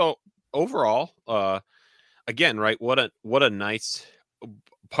 So overall, again, right? What a nice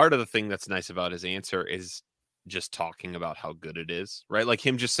part of the thing that's nice about his answer is just talking about how good it is, right? Like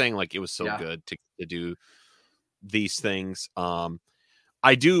him just saying like it was so good to do these things. I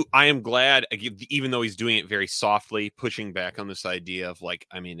am glad, even though he's doing it very softly, pushing back on this idea of like,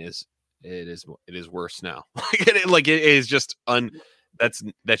 I mean, it is worse now. It is just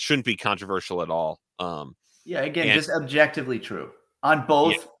that shouldn't be controversial at all. Just objectively true on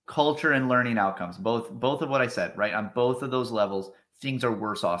both culture and learning outcomes, both of what I said, right? On both of those levels, things are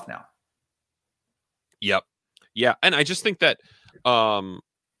worse off now. Yep. Yeah. And I just think that,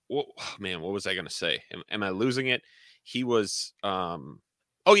 what was I going to say? Am I losing it? He was, and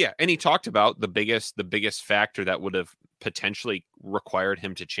he talked about the biggest factor that would have potentially required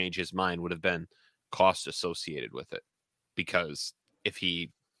him to change his mind would have been cost associated with it. Because if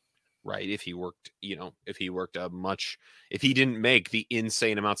he worked, if he didn't make the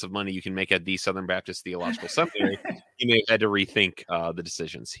insane amounts of money you can make at the Southern Baptist Theological Seminary, he may have had to rethink the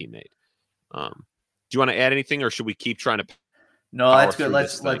decisions he made. Do you want to add anything, or should we keep trying to? No, that's good.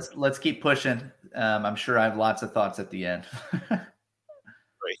 Let's keep pushing. I'm sure I have lots of thoughts at the end.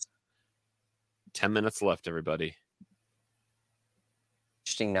 Great. 10 minutes left, everybody.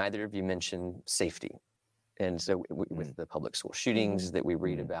 Interesting. Neither of you mentioned safety. And so with the public school shootings that we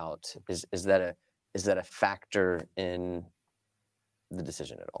read about, is that a factor in the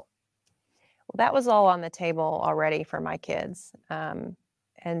decision at all? Well, that was all on the table already for my kids. And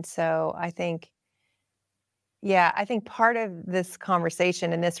so I think part of this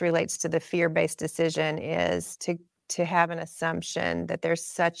conversation, and this relates to the fear-based decision, is to have an assumption that there's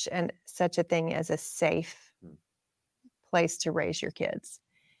such a thing as a safe place to raise your kids.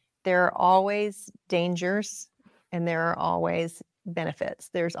 There are always dangers and there are always benefits.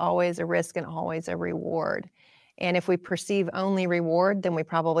 There's always a risk and always a reward. And if we perceive only reward, then we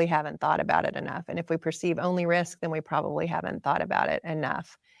probably haven't thought about it enough. And if we perceive only risk, then we probably haven't thought about it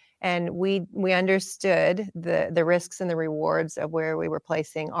enough. And we understood the risks and the rewards of where we were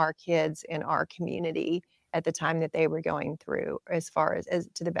placing our kids in our community at the time that they were going through, as far as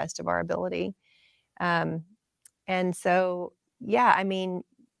to the best of our ability. And so, yeah, I mean,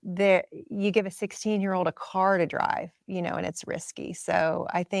 you give a 16-year-old a car to drive, and it's risky. So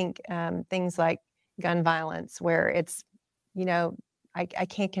I think things like gun violence, where it's, I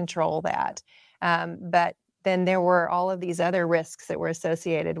can't control that. But then there were all of these other risks that were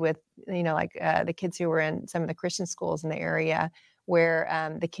associated with, like the kids who were in some of the Christian schools in the area, where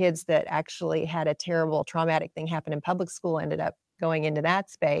the kids that actually had a terrible traumatic thing happen in public school ended up going into that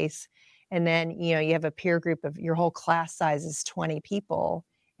space. And then, you have a peer group of your whole class size is 20 people.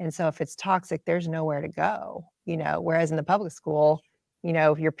 And so if it's toxic, there's nowhere to go, whereas in the public school,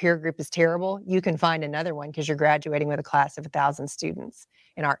 if your peer group is terrible, you can find another one because you're graduating with a class of 1,000 students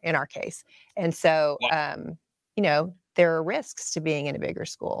in our case. And so, there are risks to being in a bigger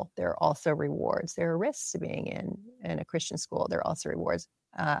school. There are also rewards. There are risks to being in a Christian school. There are also rewards.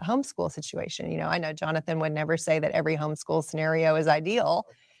 Homeschool situation. I know Jonathan would never say that every homeschool scenario is ideal,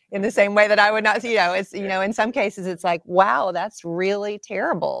 in the same way that I would not, it's, in some cases it's like, wow, that's really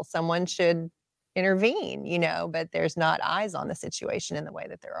terrible. Someone should intervene, but there's not eyes on the situation in the way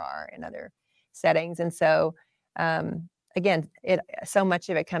that there are in other settings. And so, again, so much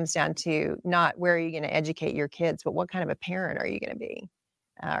of it comes down to not where are you going to educate your kids, but what kind of a parent are you going to be?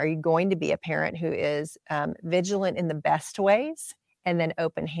 Are you going to be a parent who is vigilant in the best ways and then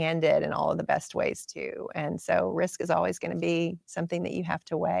open-handed in all of the best ways too? And so risk is always going to be something that you have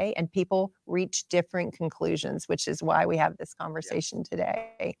to weigh, and people reach different conclusions, which is why we have this conversation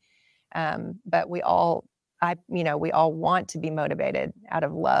today. But we all want to be motivated out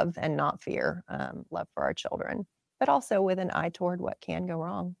of love and not fear, love for our children, but also with an eye toward what can go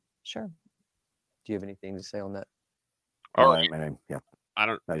wrong. Sure. Do you have anything to say on that?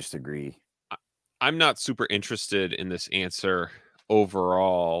 I just agree. I'm not super interested in this answer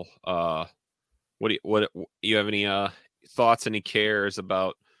overall. What you have any thoughts, any cares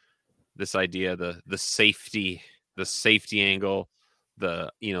about this idea, the safety angle,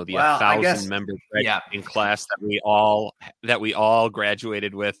 the 1,000 member in class that we all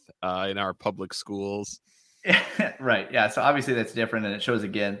graduated with in our public schools? Right. Yeah. So obviously that's different, and it shows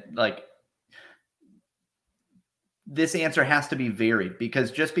again, like, this answer has to be varied, because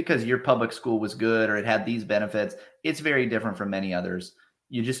just because your public school was good or it had these benefits, it's very different from many others.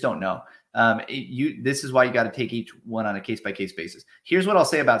 You just don't know. This is why you got to take each one on a case-by-case basis. Here's what I'll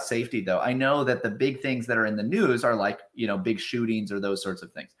say about safety, though. I know that the big things that are in the news are like, big shootings or those sorts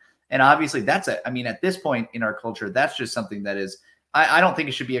of things. And obviously at this point in our culture, that's just something that is, I don't think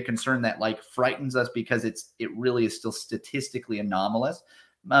it should be a concern that like frightens us, because it really is still statistically anomalous.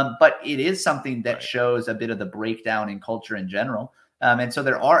 But it is something that shows a bit of the breakdown in culture in general. And so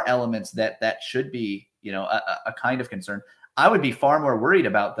there are elements that should be, a kind of concern. I would be far more worried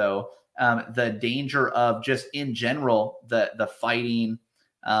about, though, the danger of just in general, the fighting,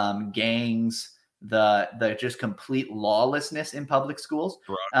 gangs, the just complete lawlessness in public schools.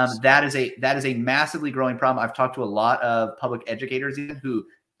 That is a massively growing problem. I've talked to a lot of public educators even who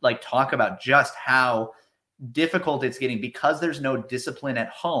like talk about just how difficult it's getting because there's no discipline at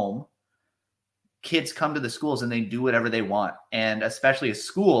home. Kids come to the schools and they do whatever they want. And especially as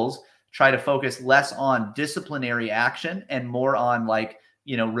schools try to focus less on disciplinary action and more on like,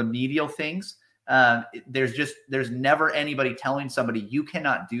 remedial things. There's never anybody telling somebody you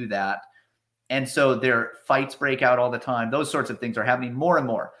cannot do that. And so their fights break out all the time. Those sorts of things are happening more and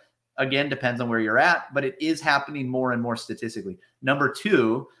more. Again, depends on where you're at, but it is happening more and more statistically. Number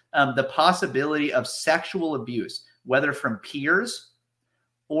two, the possibility of sexual abuse, whether from peers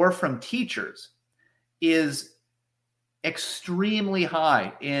or from teachers, is extremely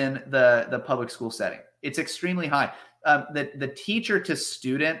high in the public school setting. It's extremely high. The teacher to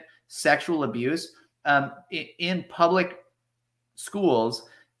student sexual abuse in public schools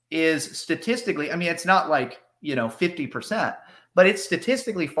is statistically, it's not like, 50%, but it's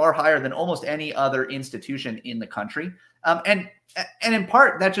statistically far higher than almost any other institution in the country. And in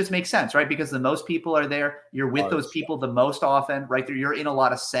part, that just makes sense, right? Because the most people are there. You're with those people the most often, right? You're in a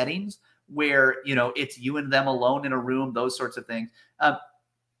lot of settings where, it's you and them alone in a room, those sorts of things.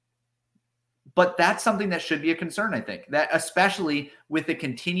 But that's something that should be a concern, I think, that especially with the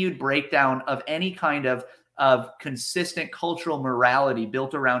continued breakdown of any kind of consistent cultural morality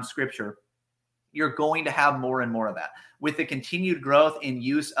built around scripture, you're going to have more and more of that. With the continued growth in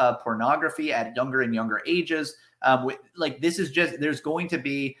use of pornography at younger and younger ages, there's going to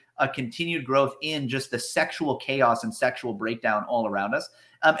be a continued growth in just the sexual chaos and sexual breakdown all around us.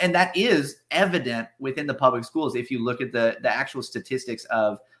 And that is evident within the public schools if you look at the actual statistics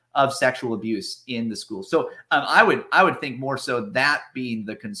of sexual abuse in the schools. So I would think more so that being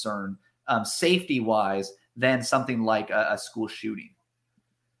the concern, safety-wise, than something like a school shooting.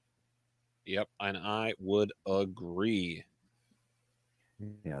 Yep, and I would agree.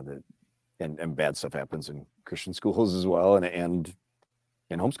 Yeah, and bad stuff happens in Christian schools as well, and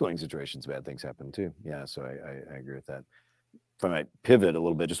in homeschooling situations, bad things happen too. Yeah, so I agree with that. If I might pivot a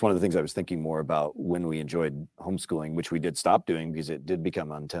little bit, just one of the things I was thinking more about when we enjoyed homeschooling, which we did stop doing because it did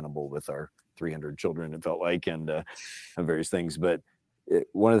become untenable with our 300 children, it felt like, and various things. But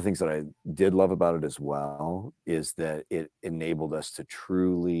one of the things that I did love about it as well is that it enabled us to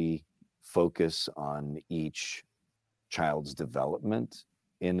truly focus on each child's development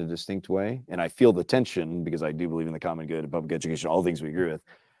in a distinct way. And I feel the tension because I do believe in the common good and public education, all things we agree with.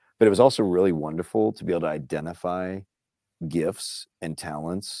 But it was also really wonderful to be able to identify gifts and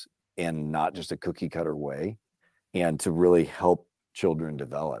talents and not just a cookie cutter way, and to really help children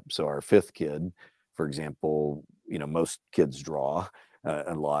develop. So our fifth kid, for example, most kids draw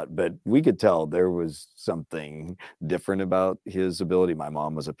a lot, but we could tell there was something different about his ability. My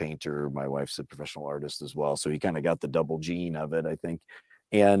mom was a painter. My wife's a professional artist as well. So he kind of got the double gene of it, I think.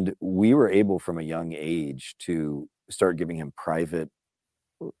 And we were able from a young age to start giving him private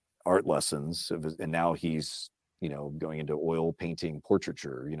art lessons. And now he's, going into oil painting,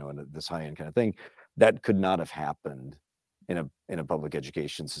 portraiture, and this high-end kind of thing. That could not have happened in a public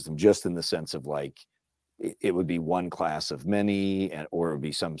education system, just in the sense of like, it would be one class of many, or it would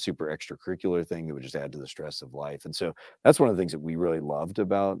be some super extracurricular thing that would just add to the stress of life. And so that's one of the things that we really loved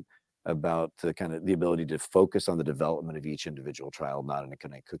about the kind of the ability to focus on the development of each individual child, not in a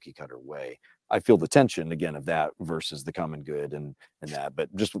kind of cookie cutter way. I feel the tension again of that versus the common good and that,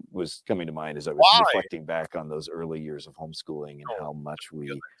 but just was coming to mind as I was reflecting back on those early years of homeschooling and how much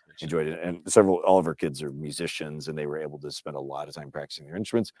we enjoyed it. And all of our kids are musicians, and they were able to spend a lot of time practicing their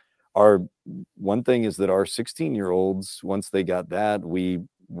instruments. Our one thing is that our 16-year-olds, once they got that,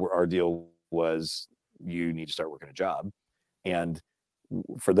 our deal was you need to start working a job. And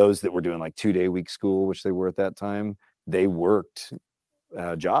for those that were doing like 2-day week school, which they were at that time, they worked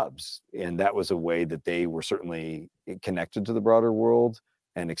jobs. And that was a way that they were certainly connected to the broader world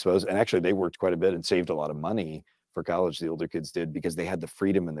and exposed. And actually they worked quite a bit and saved a lot of money for college, the older kids did, because they had the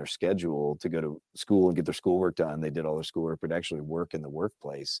freedom in their schedule to go to school and get their schoolwork done. They did all their schoolwork, but actually work in the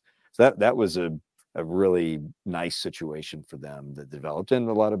workplace. So that was a really nice situation for them that developed, and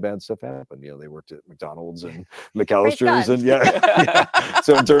a lot of bad stuff happened. They worked at McDonald's and McAllister's, and yeah.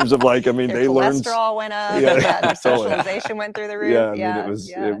 So in terms of like, I mean, they learned. Cholesterol went up. Yeah, their socialization went through the roof. Yeah, I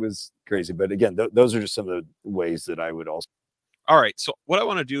mean, it was crazy. But again, those are just some of the ways that I would also. All right. So what I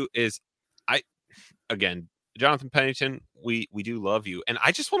want to do is, again, Jonathan Pennington, we do love you, and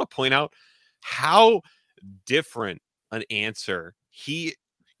I just want to point out how different an answer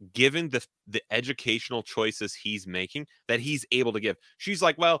given the educational choices he's making, that he's able to give. She's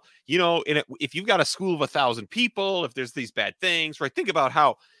like, well, if you've got a school of 1,000 people, if there's these bad things, right? Think about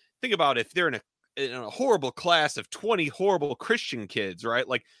if they're in a horrible class of 20 horrible Christian kids, right?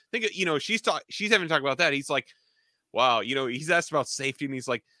 Like, she's having to talk about that. He's like, wow, he's asked about safety, and he's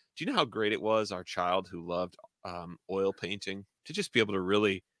like, do you know how great it was, our child who loved oil painting, to just be able to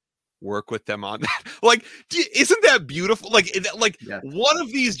really work with them on that? Like, isn't that beautiful? One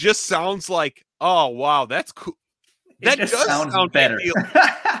of these just sounds like, oh wow, that's cool. That just sound better.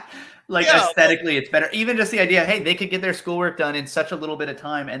 Aesthetically, it's better. Even just the idea, hey, they could get their schoolwork done in such a little bit of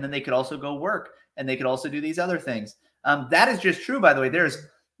time, and then they could also go work, and they could also do these other things. That is just true, by the way.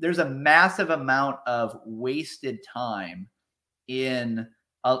 There's a massive amount of wasted time in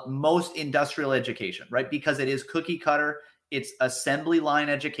most industrial education, right? Because it is cookie cutter. It's assembly line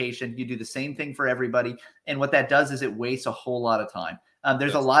education. You do the same thing for everybody. And what that does is it wastes a whole lot of time.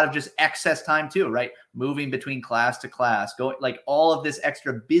 There's a lot of just excess time too, right? Moving between class to class, going like all of this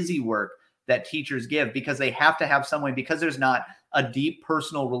extra busy work that teachers give, because they have to have someone, because there's not a deep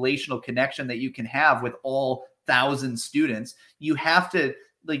personal relational connection that you can have with all 1,000 students. You have to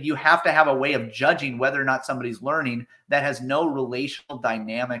have a way of judging whether or not somebody's learning that has no relational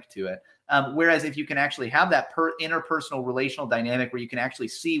dynamic to it. Whereas if you can actually have that interpersonal relational dynamic where you can actually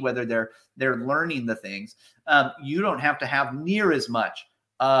see whether they're learning the things, you don't have to have near as much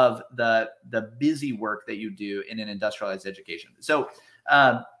of the busy work that you do in an industrialized education. So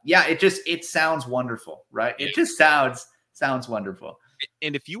it sounds wonderful, right? It just sounds wonderful.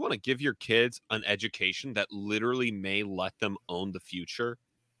 And if you want to give your kids an education that literally may let them own the future,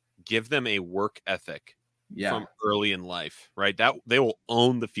 give them a work ethic from early in life, right? That they will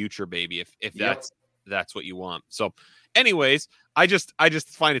own the future, baby, if that's what you want. So anyways, I just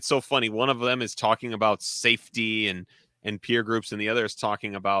find it so funny. One of them is talking about safety and peer groups, and the other is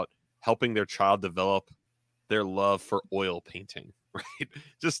talking about helping their child develop their love for oil painting, right?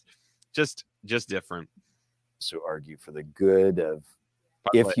 Just different. So argue for the good of,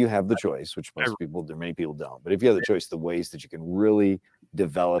 if you have the choice, which most people, there many people don't, but if you have the choice, the ways that you can really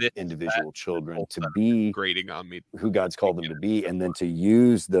develop individual children to be grading on me who God's called them to be, and then to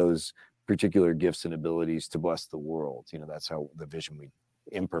use those particular gifts and abilities to bless the world. That's how the vision we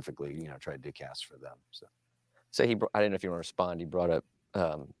imperfectly, tried to cast for them. So I didn't know if you want to respond. He brought up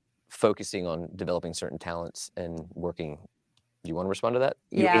focusing on developing certain talents and working. Do you want to respond to that?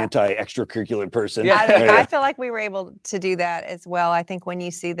 You anti-extracurricular person. Yeah. I feel like we were able to do that as well. I think when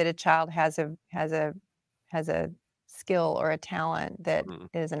you see that a child has a skill or a talent that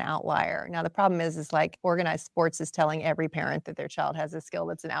is an outlier. Now the problem is like organized sports is telling every parent that their child has a skill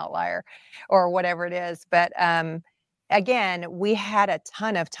that's an outlier or whatever it is. But again, we had a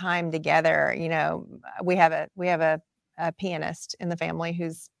ton of time together. We have a pianist in the family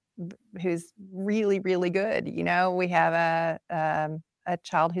who's really, really good. We have a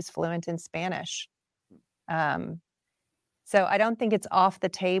child who's fluent in Spanish. So I don't think it's off the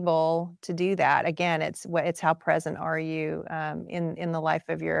table to do that. Again, it's how present are you in the life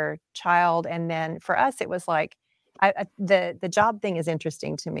of your child. And then for us, it was like the job thing is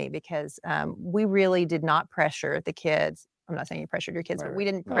interesting to me because we really did not pressure the kids. I'm not saying you pressured your kids, but we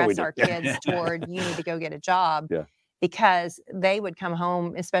didn't press our kids toward you need to go get a job. Yeah. Because they would come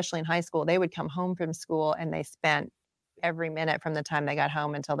home, especially in high school, they would come home from school and they spent every minute from the time they got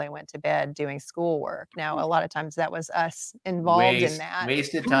home until they went to bed doing schoolwork. Now, a lot of times that was us involved in that.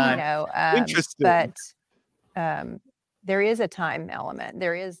 Wasted time. Interesting. But there is a time element.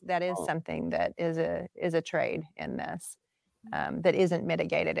 That is something that is a trade in this that isn't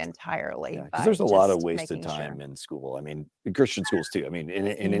mitigated entirely. Yeah, because there's a lot of wasted time in school. I mean, in Christian schools too. I mean,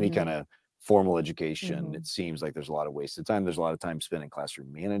 in any kind of formal education, it seems like there's a lot of wasted time. There's a lot of time spent in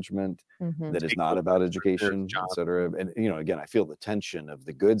classroom management that is not about education, et cetera. And, again, I feel the tension of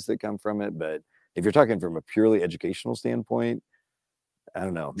the goods that come from it. But if you're talking from a purely educational standpoint, I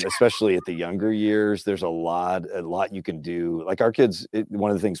don't know, especially at the younger years, there's a lot you can do. Like our kids, one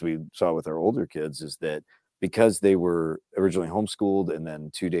of the things we saw with our older kids is that because they were originally homeschooled and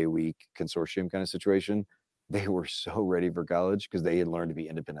then 2-day-a-week consortium kind of situation, they were so ready for college because they had learned to be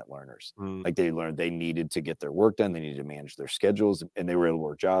independent learners. Like they learned they needed to get their work done. They needed to manage their schedules, and they were able to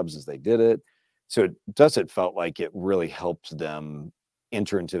work jobs as they did it. So it felt like it really helped them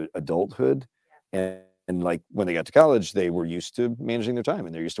enter into adulthood. And like when they got to college, they were used to managing their time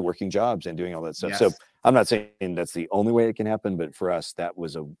and they're used to working jobs and doing all that stuff. Yes. So I'm not saying that's the only way it can happen, but for us, that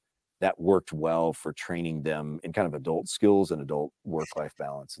worked well for training them in kind of adult skills and adult work-life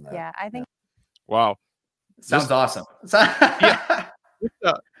balance. And that, yeah, I think. Wow. Sounds awesome. So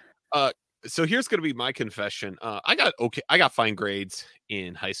here's going to be my confession. I got fine grades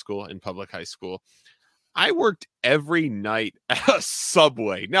in high school, in public high school. I worked every night at a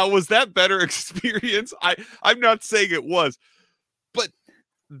Subway. Now, was that better experience? I'm not saying it was, but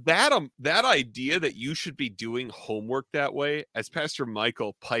that idea that you should be doing homework that way, as Pastor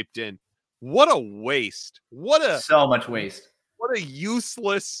Michael piped in, what a waste. So much waste. What a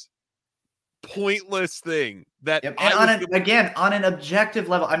useless, pointless thing that. Yep. And on an objective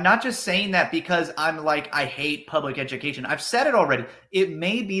level, I'm not just saying that because I'm like, I hate public education. I've said it already. It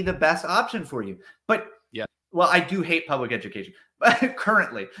may be the best option for you, but well, I do hate public education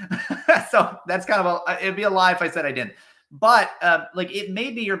currently. So that's kind of it'd be a lie if I said I didn't. But it may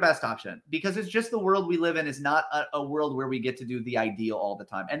be your best option because it's just the world we live in is not a world where we get to do the ideal all the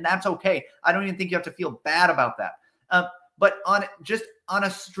time. And that's okay. I don't even think you have to feel bad about that. But on a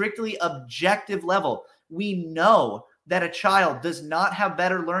strictly objective level, we know that a child does not have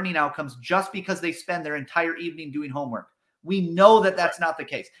better learning outcomes just because they spend their entire evening doing homework. We know that that's not the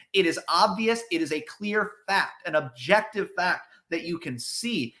case. It is obvious. It is a clear fact, an objective fact that you can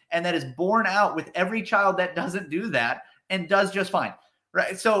see and that is borne out with every child that doesn't do that and does just fine,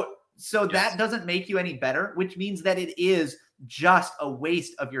 right? So that doesn't make you any better, which means that it is just a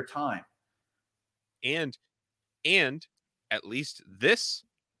waste of your time. And at least this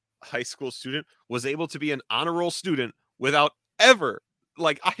high school student was able to be an honor roll student without ever,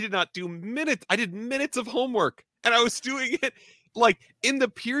 I did minutes of homework, and I was doing it like in the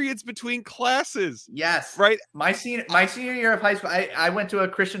periods between classes. Yes. Right. My senior year of high school, I went to a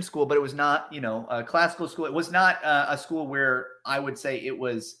Christian school, but it was not, a classical school. It was not a school where I would say it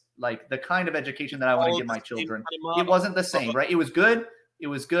was like the kind of education that I want to give my children. It wasn't the same, right? It was good. It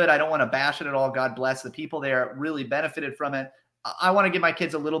was good. I don't want to bash it at all. God bless the people there, really benefited from it. I want to give my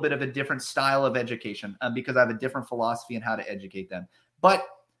kids a little bit of a different style of education because I have a different philosophy in how to educate them. But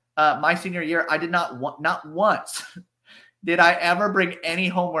my senior year, I did not once did I ever bring any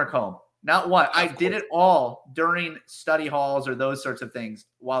homework home. Not one. I did it all during study halls or those sorts of things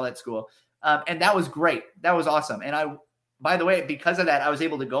while at school. And that was great. That was awesome. And by the way, because of that, I was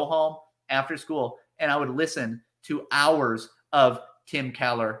able to go home after school and I would listen to hours of Tim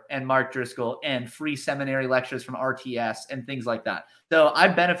Keller and Mark Driscoll and free seminary lectures from RTS and things like that. So I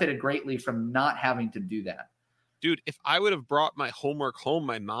benefited greatly from not having to do that. Dude, if I would have brought my homework home,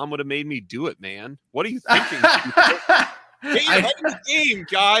 my mom would have made me do it, man. What are you thinking? Get your head in the game,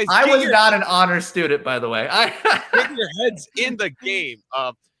 guys. I was not an honor student, by the way. Get your heads in the game.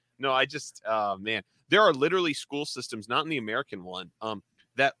 No, I just, man, there are literally school systems, not in the American one,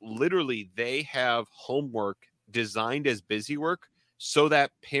 that literally they have homework designed as busy work so that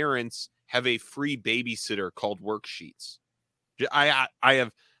parents have a free babysitter called worksheets. I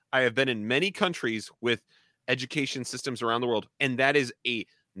have been in many countries with education systems around the world, and that is a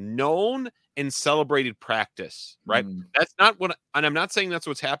known and celebrated practice, right? That's not what, and I'm not saying that's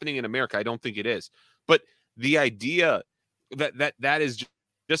what's happening in America. I don't think it is, but the idea that is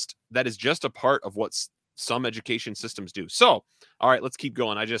just a part of what some education systems do. So, all right, let's keep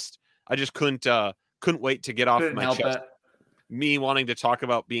going. I just couldn't wait to get off my chest. Me wanting to talk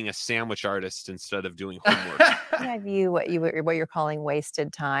about being a sandwich artist instead of doing homework. I view what you're calling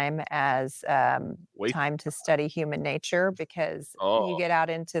wasted time as time to study human nature, because you get out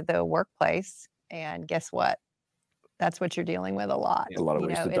into the workplace and guess what? That's what you're dealing with a lot. A lot of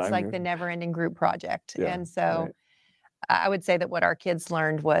wasted time. It's like the never-ending group project. Yeah, and so I would say that what our kids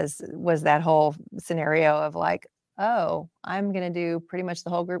learned was that whole scenario of like, oh, I'm going to do pretty much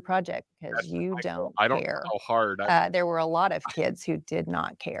the whole group project because you don't care. I don't know how hard. There were a lot of kids who did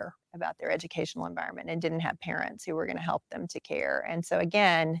not care about their educational environment and didn't have parents who were going to help them to care. And so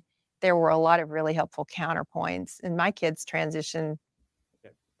again, there were a lot of really helpful counterpoints. And my kids transitioned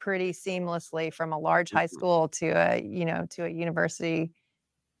pretty seamlessly from a large high school to a university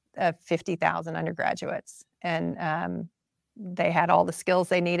of 50,000 undergraduates. And they had all the skills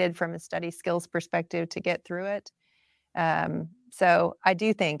they needed from a study skills perspective to get through it. So I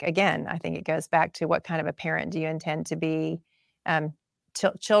do think, again, I think it goes back to what kind of a parent do you intend to be?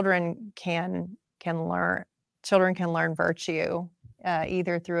 Children can learn virtue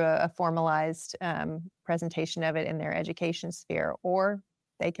either through a formalized presentation of it in their education sphere, or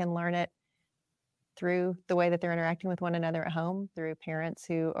they can learn it through the way that they're interacting with one another at home, through parents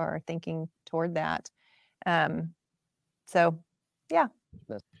who are thinking toward that. So, yeah.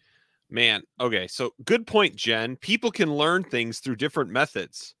 Man, okay, so good point, Jen. People can learn things through different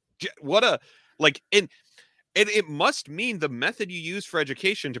methods. And it must mean the method you use for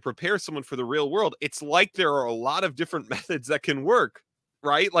education to prepare someone for the real world. It's like there are a lot of different methods that can work,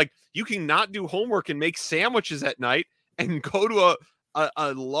 right? Like you can not do homework and make sandwiches at night and go to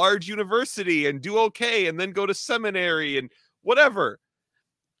a large university and do okay, and then go to seminary and whatever.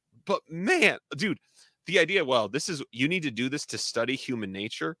 But man, dude, the idea, you need to do this to study human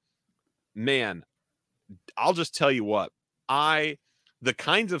nature. Man, I'll just tell you what, the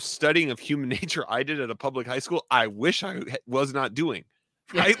kinds of studying of human nature I did at a public high school, I wish I was not doing,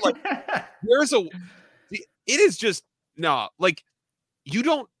 right? Like it is just, no, like you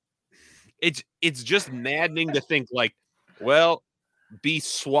don't, it's just maddening to think like, well, be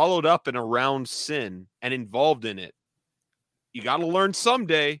swallowed up and around sin and involved in it. You got to learn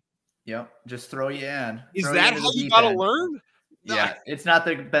someday. Yep. Just throw you in. Is that how you got to learn? Yeah, it's not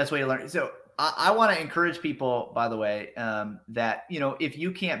the best way to learn. So I want to encourage people, by the way, that, if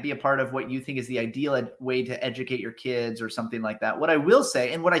you can't be a part of what you think is the ideal way to educate your kids or something like that, what I will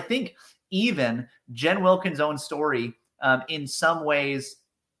say, and what I think even Jen Wilkins' own story in some ways,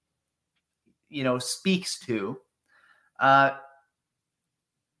 speaks to,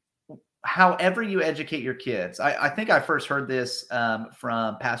 however you educate your kids. I think I first heard this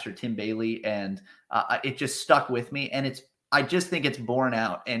from Pastor Tim Bailey, and it just stuck with me. And I just think it's borne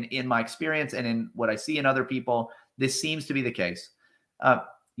out. And in my experience and in what I see in other people, this seems to be the case.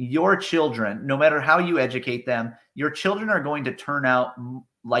 Your children, no matter how you educate them, your children are going to turn out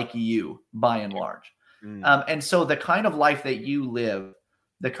like you by and large. And so the kind of life that you live,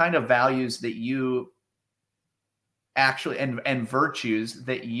 the kind of values that you actually, and virtues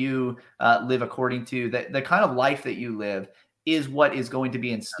that you live according to, the kind of life that you live is what is going to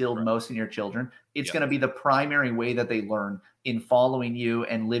be instilled most in your children. It's going to be the primary way that they learn in following you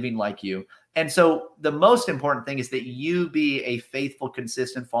and living like you. And so the most important thing is that you be a faithful,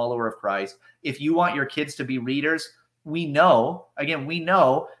 consistent follower of Christ. If you want your kids to be readers, we know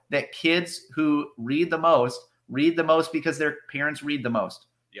that kids who read the most because their parents read the most.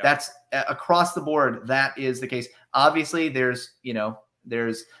 Yeah. That's across the board. That is the case. Obviously, there's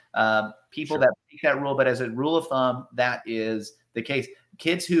people that make that rule, but as a rule of thumb, that is the case.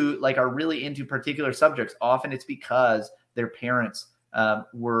 Kids who are really into particular subjects, often it's because their parents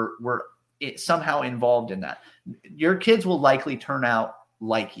were somehow involved in that. Your kids will likely turn out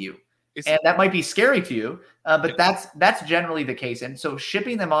like you. And that might be scary to you, but that's generally the case. And so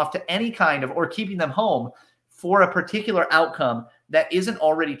shipping them off to any kind of, or keeping them home for a particular outcome that isn't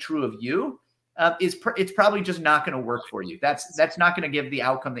already true of you, it's probably just not going to work for you. That's not going to give the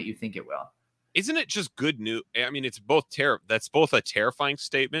outcome that you think it will. Isn't it just good news? I mean, it's both that's both a terrifying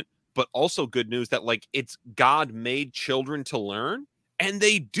statement, but also good news that it's God made children to learn, and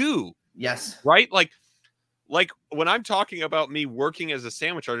they do. Yes. Right? Like when I'm talking about me working as a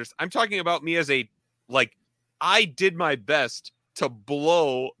sandwich artist, I'm talking about me as I did my best to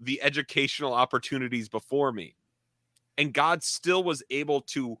blow the educational opportunities before me. And God still was able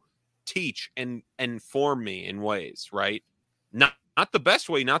to teach and form me in ways, right? Not the best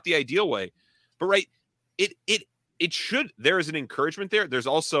way, not the ideal way, but right. It should, there is an encouragement there. There's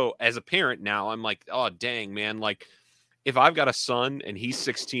also, as a parent now, I'm like, oh, dang, man. If I've got a son and he's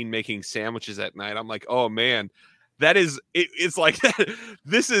 16 making sandwiches at night, I'm like, oh man, it's like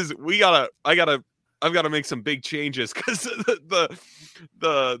that. I've got to make some big changes because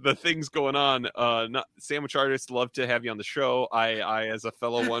the things going on. Sandwich artists love to have you on the show. I as a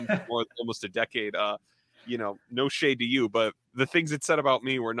fellow one for almost a decade, no shade to you, but the things it said about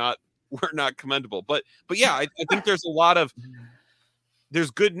me were not commendable. But yeah, I think there's there's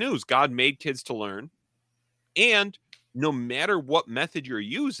good news. God made kids to learn, and no matter what method you're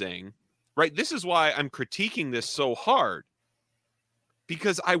using, right? This is why I'm critiquing this so hard,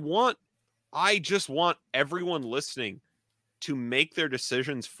 because I just want everyone listening to make their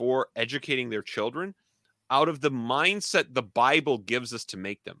decisions for educating their children out of the mindset the Bible gives us to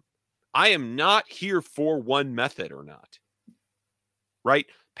make them. I am not here for one method or not, right?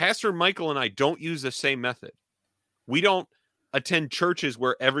 Pastor Michael and I don't use the same method. We don't attend churches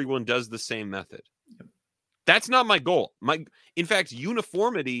where everyone does the same method. That's not my goal. In fact,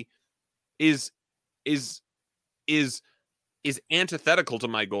 uniformity is antithetical to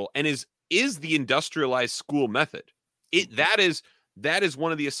my goal, and is the industrialized school method. That is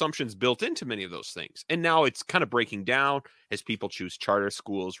one of the assumptions built into many of those things. And now it's kind of breaking down as people choose charter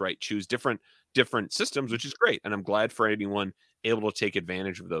schools, right? Choose different systems, which is great. And I'm glad for anyone able to take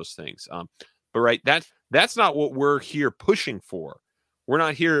advantage of those things. But right, that's not what we're here pushing for. We're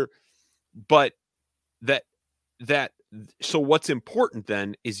not here, but so what's important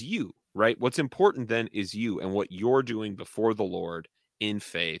then is you, right? What's important then is you and what you're doing before the Lord in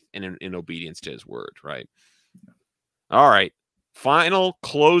faith and in obedience to his word, right? All right. Final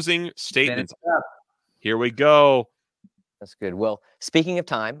closing statements. Here we go. That's good. Well, speaking of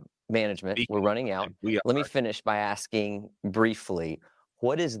time management, we're running out. Let me finish by asking briefly,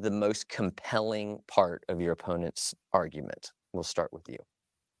 what is the most compelling part of your opponent's argument? We'll start with you.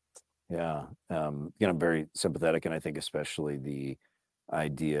 Yeah. I'm very sympathetic, and I think especially the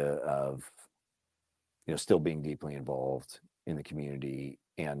idea of, still being deeply involved in the community,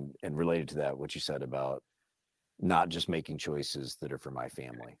 and related to that, what you said about not just making choices that are for my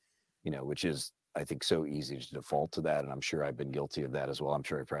family, which is, I think, so easy to default to that. And I'm sure I've been guilty of that as well. I'm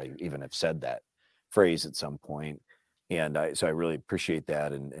sure I probably even have said that phrase at some point. And so I really appreciate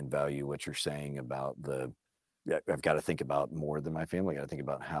that and value what you're saying about I've got to think about more than my family. I got to think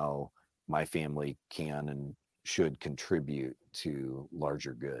about how my family can and should contribute to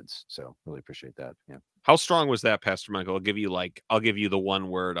larger goods. So really appreciate that. Yeah. How strong was that, Pastor Michael? I'll give you the one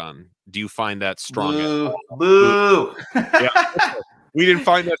word on. Do you find that strong? Boo. Yeah, we didn't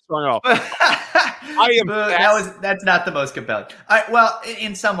find that strong at all. I am. That's not the most compelling.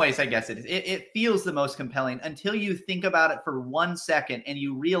 In some ways, I guess it is. It feels the most compelling until you think about it for 1 second and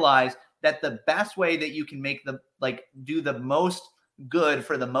you realize that the best way that you can make do the most good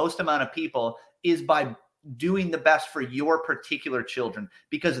for the most amount of people is by doing the best for your particular children,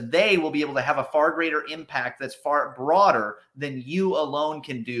 because they will be able to have a far greater impact that's far broader than you alone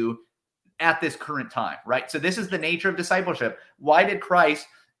can do at this current time, right? So this is the nature of discipleship. Why did Christ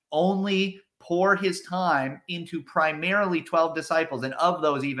only pour his time into primarily 12 disciples, and of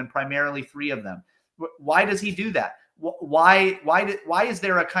those even primarily 3 of them? Why does he do that? Why is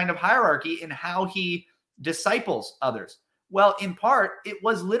there a kind of hierarchy in how he disciples others? Well, in part, it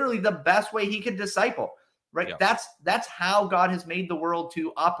was literally the best way he could disciple, right? Yeah. That's how God has made the world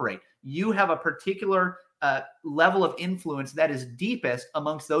to operate. You have a particular level of influence that is deepest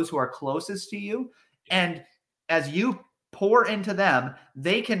amongst those who are closest to you. And as you pour into them,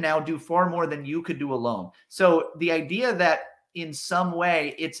 they can now do far more than you could do alone. So the idea that in some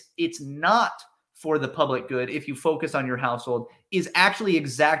way it's not for the public good if you focus on your household is actually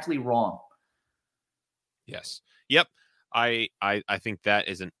exactly wrong. Yes. Yep. I think that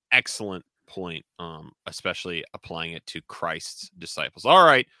is an excellent point, especially applying it to Christ's disciples. All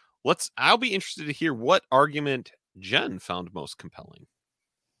right, I'll be interested to hear what argument Jen found most compelling.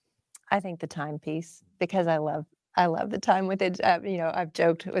 I think the timepiece, because I love the time with it. I've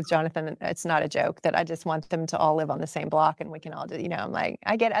joked with Jonathan, and it's not a joke, that I just want them to all live on the same block and we can all do, I'm like,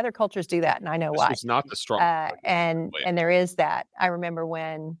 I get other cultures do that and I know This why. was not the strong and there is that. I remember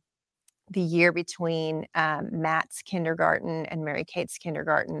when the year between Matt's kindergarten and Mary Kate's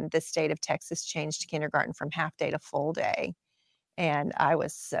kindergarten, the state of Texas changed kindergarten from half day to full day. And I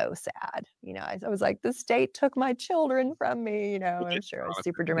was so sad. I was like, the state took my children from me. I'm sure I was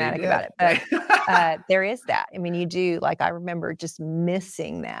super dramatic about it. But there is that. I mean, you do, like, I remember just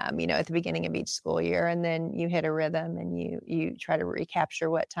missing them, at the beginning of each school year. And then you hit a rhythm and you try to recapture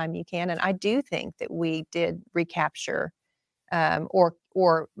what time you can. And I do think that we did recapture or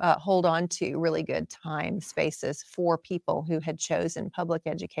hold on to really good time spaces for people who had chosen public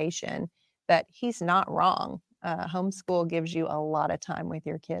education. But he's not wrong. Homeschool gives you a lot of time with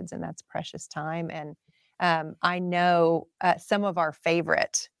your kids, and that's precious time. And I know some of our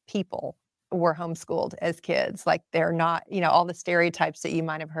favorite people were homeschooled as kids. Like, they're not, all the stereotypes that you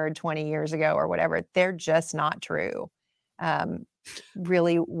might have heard 20 years ago or whatever, they're just not true.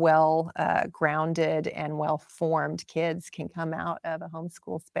 Really well grounded and well-formed kids can come out of a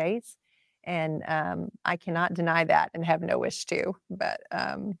homeschool space. And I cannot deny that and have no wish to. But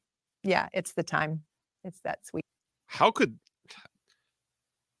yeah, it's the time. It's that sweet. How could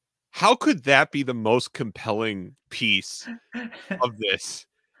that be the most compelling piece of this?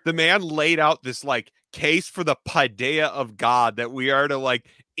 The man laid out this like case for the paideia of God that we are to like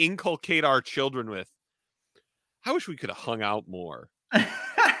inculcate our children with. I wish we could have hung out more.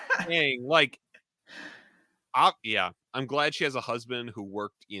 Dang, like, I'm glad she has a husband who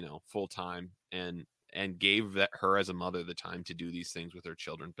worked, full time and gave her as a mother the time to do these things with her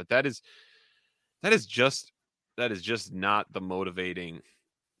children. But that is just not the motivating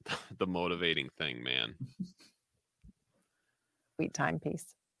thing, man. Sweet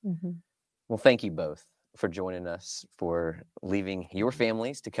timepiece. Mm-hmm. Well, thank you both for joining us, for leaving your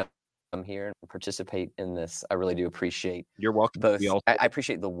families to come here and participate in this. I really do appreciate. You're welcome. Both. I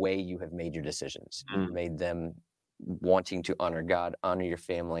appreciate the way you have made your decisions. Mm. You've made them wanting to honor God, honor your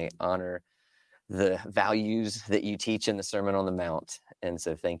family, honor the values that you teach in the Sermon on the Mount. And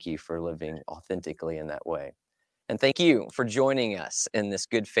so thank you for living authentically in that way. And thank you for joining us in this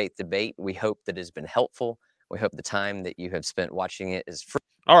good faith debate. We hope that it has been helpful. We hope the time that you have spent watching it is free.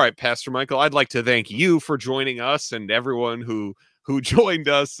 All right, Pastor Michael, I'd like to thank you for joining us and everyone who joined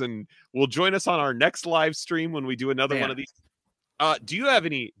us and will join us on our next live stream when we do another one of these. Do you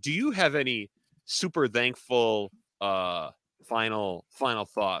have any super thankful final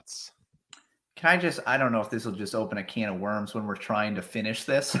thoughts? I don't know if this will just open a can of worms when we're trying to finish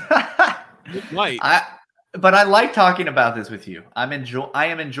this. It might. But I like talking about this with you. I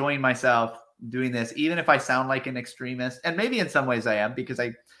am enjoying myself doing this, even if I sound like an extremist, and maybe in some ways I am, because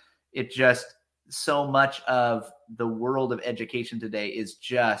it just, so much of the world of education today is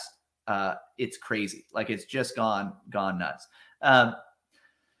just it's crazy. Like, it's just gone nuts.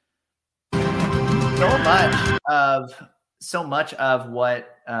 So much of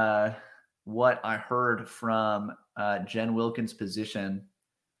what I heard from Jen Wilkins' position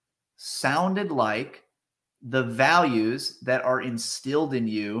sounded like the values that are instilled in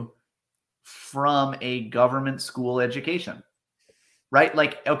you from a government school education, right?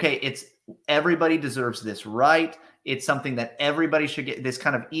 Like, okay, it's everybody deserves this right. It's something that everybody should get, this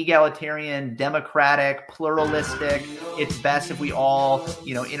kind of egalitarian, democratic, pluralistic. It's best if we all,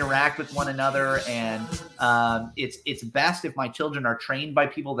 interact with one another. And it's best if my children are trained by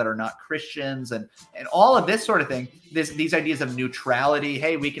people that are not Christians, and all of this sort of thing. These ideas of neutrality.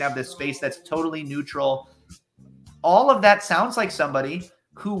 Hey, we can have this space that's totally neutral. All of that sounds like somebody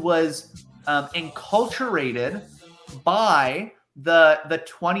who was enculturated by the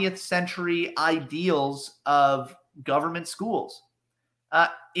 20th century ideals of government schools.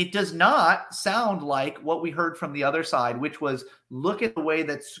 It does not sound like what we heard from the other side, which was, look at the way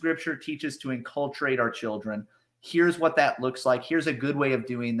that Scripture teaches to enculturate our children. Here's what that looks like. Here's a good way of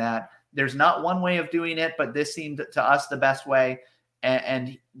doing that. There's not one way of doing it, but this seemed to us the best way.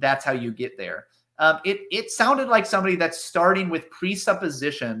 And that's how you get there. It sounded like somebody that's starting with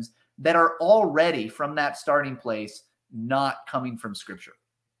presuppositions that are already from that starting place, not coming from Scripture.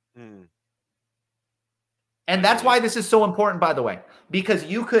 And that's why this is so important, by the way, because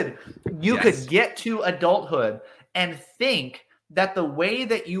you could get to adulthood and think that the way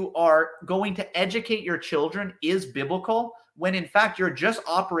that you are going to educate your children is biblical, when in fact you're just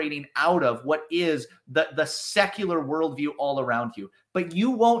operating out of what is the secular worldview all around you. But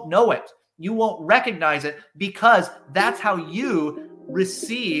you won't know it. You won't recognize it because that's how you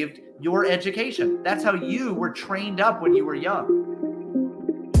received your education. That's how you were trained up when you were young.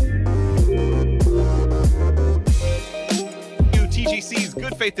 TGC's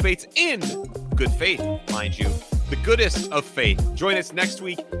Good Faith Debates in good faith, mind you. The goodest of faith. Join us next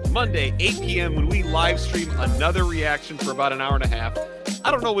week, Monday, 8 p.m. when we live stream another reaction for about an hour and a half.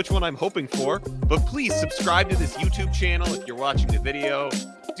 I don't know which one I'm hoping for, but please subscribe to this YouTube channel if you're watching the video.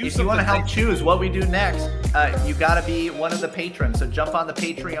 If you want to help choose what we do next, you got to be one of the patrons. So jump on the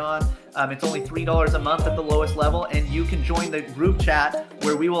Patreon. It's only $3 a month at the lowest level, and you can join the group chat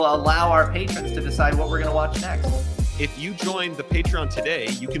where we will allow our patrons to decide what we're going to watch next. If you join the Patreon today,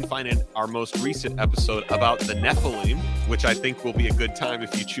 you can find our most recent episode about the Nephilim, which I think will be a good time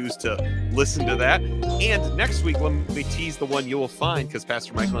if you choose to listen to that. And next week, let me tease the one you will find, because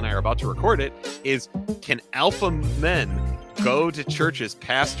Pastor Michael and I are about to record it, is Can Alpha Men Go to Churches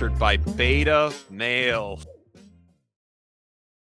Pastored by Beta Males?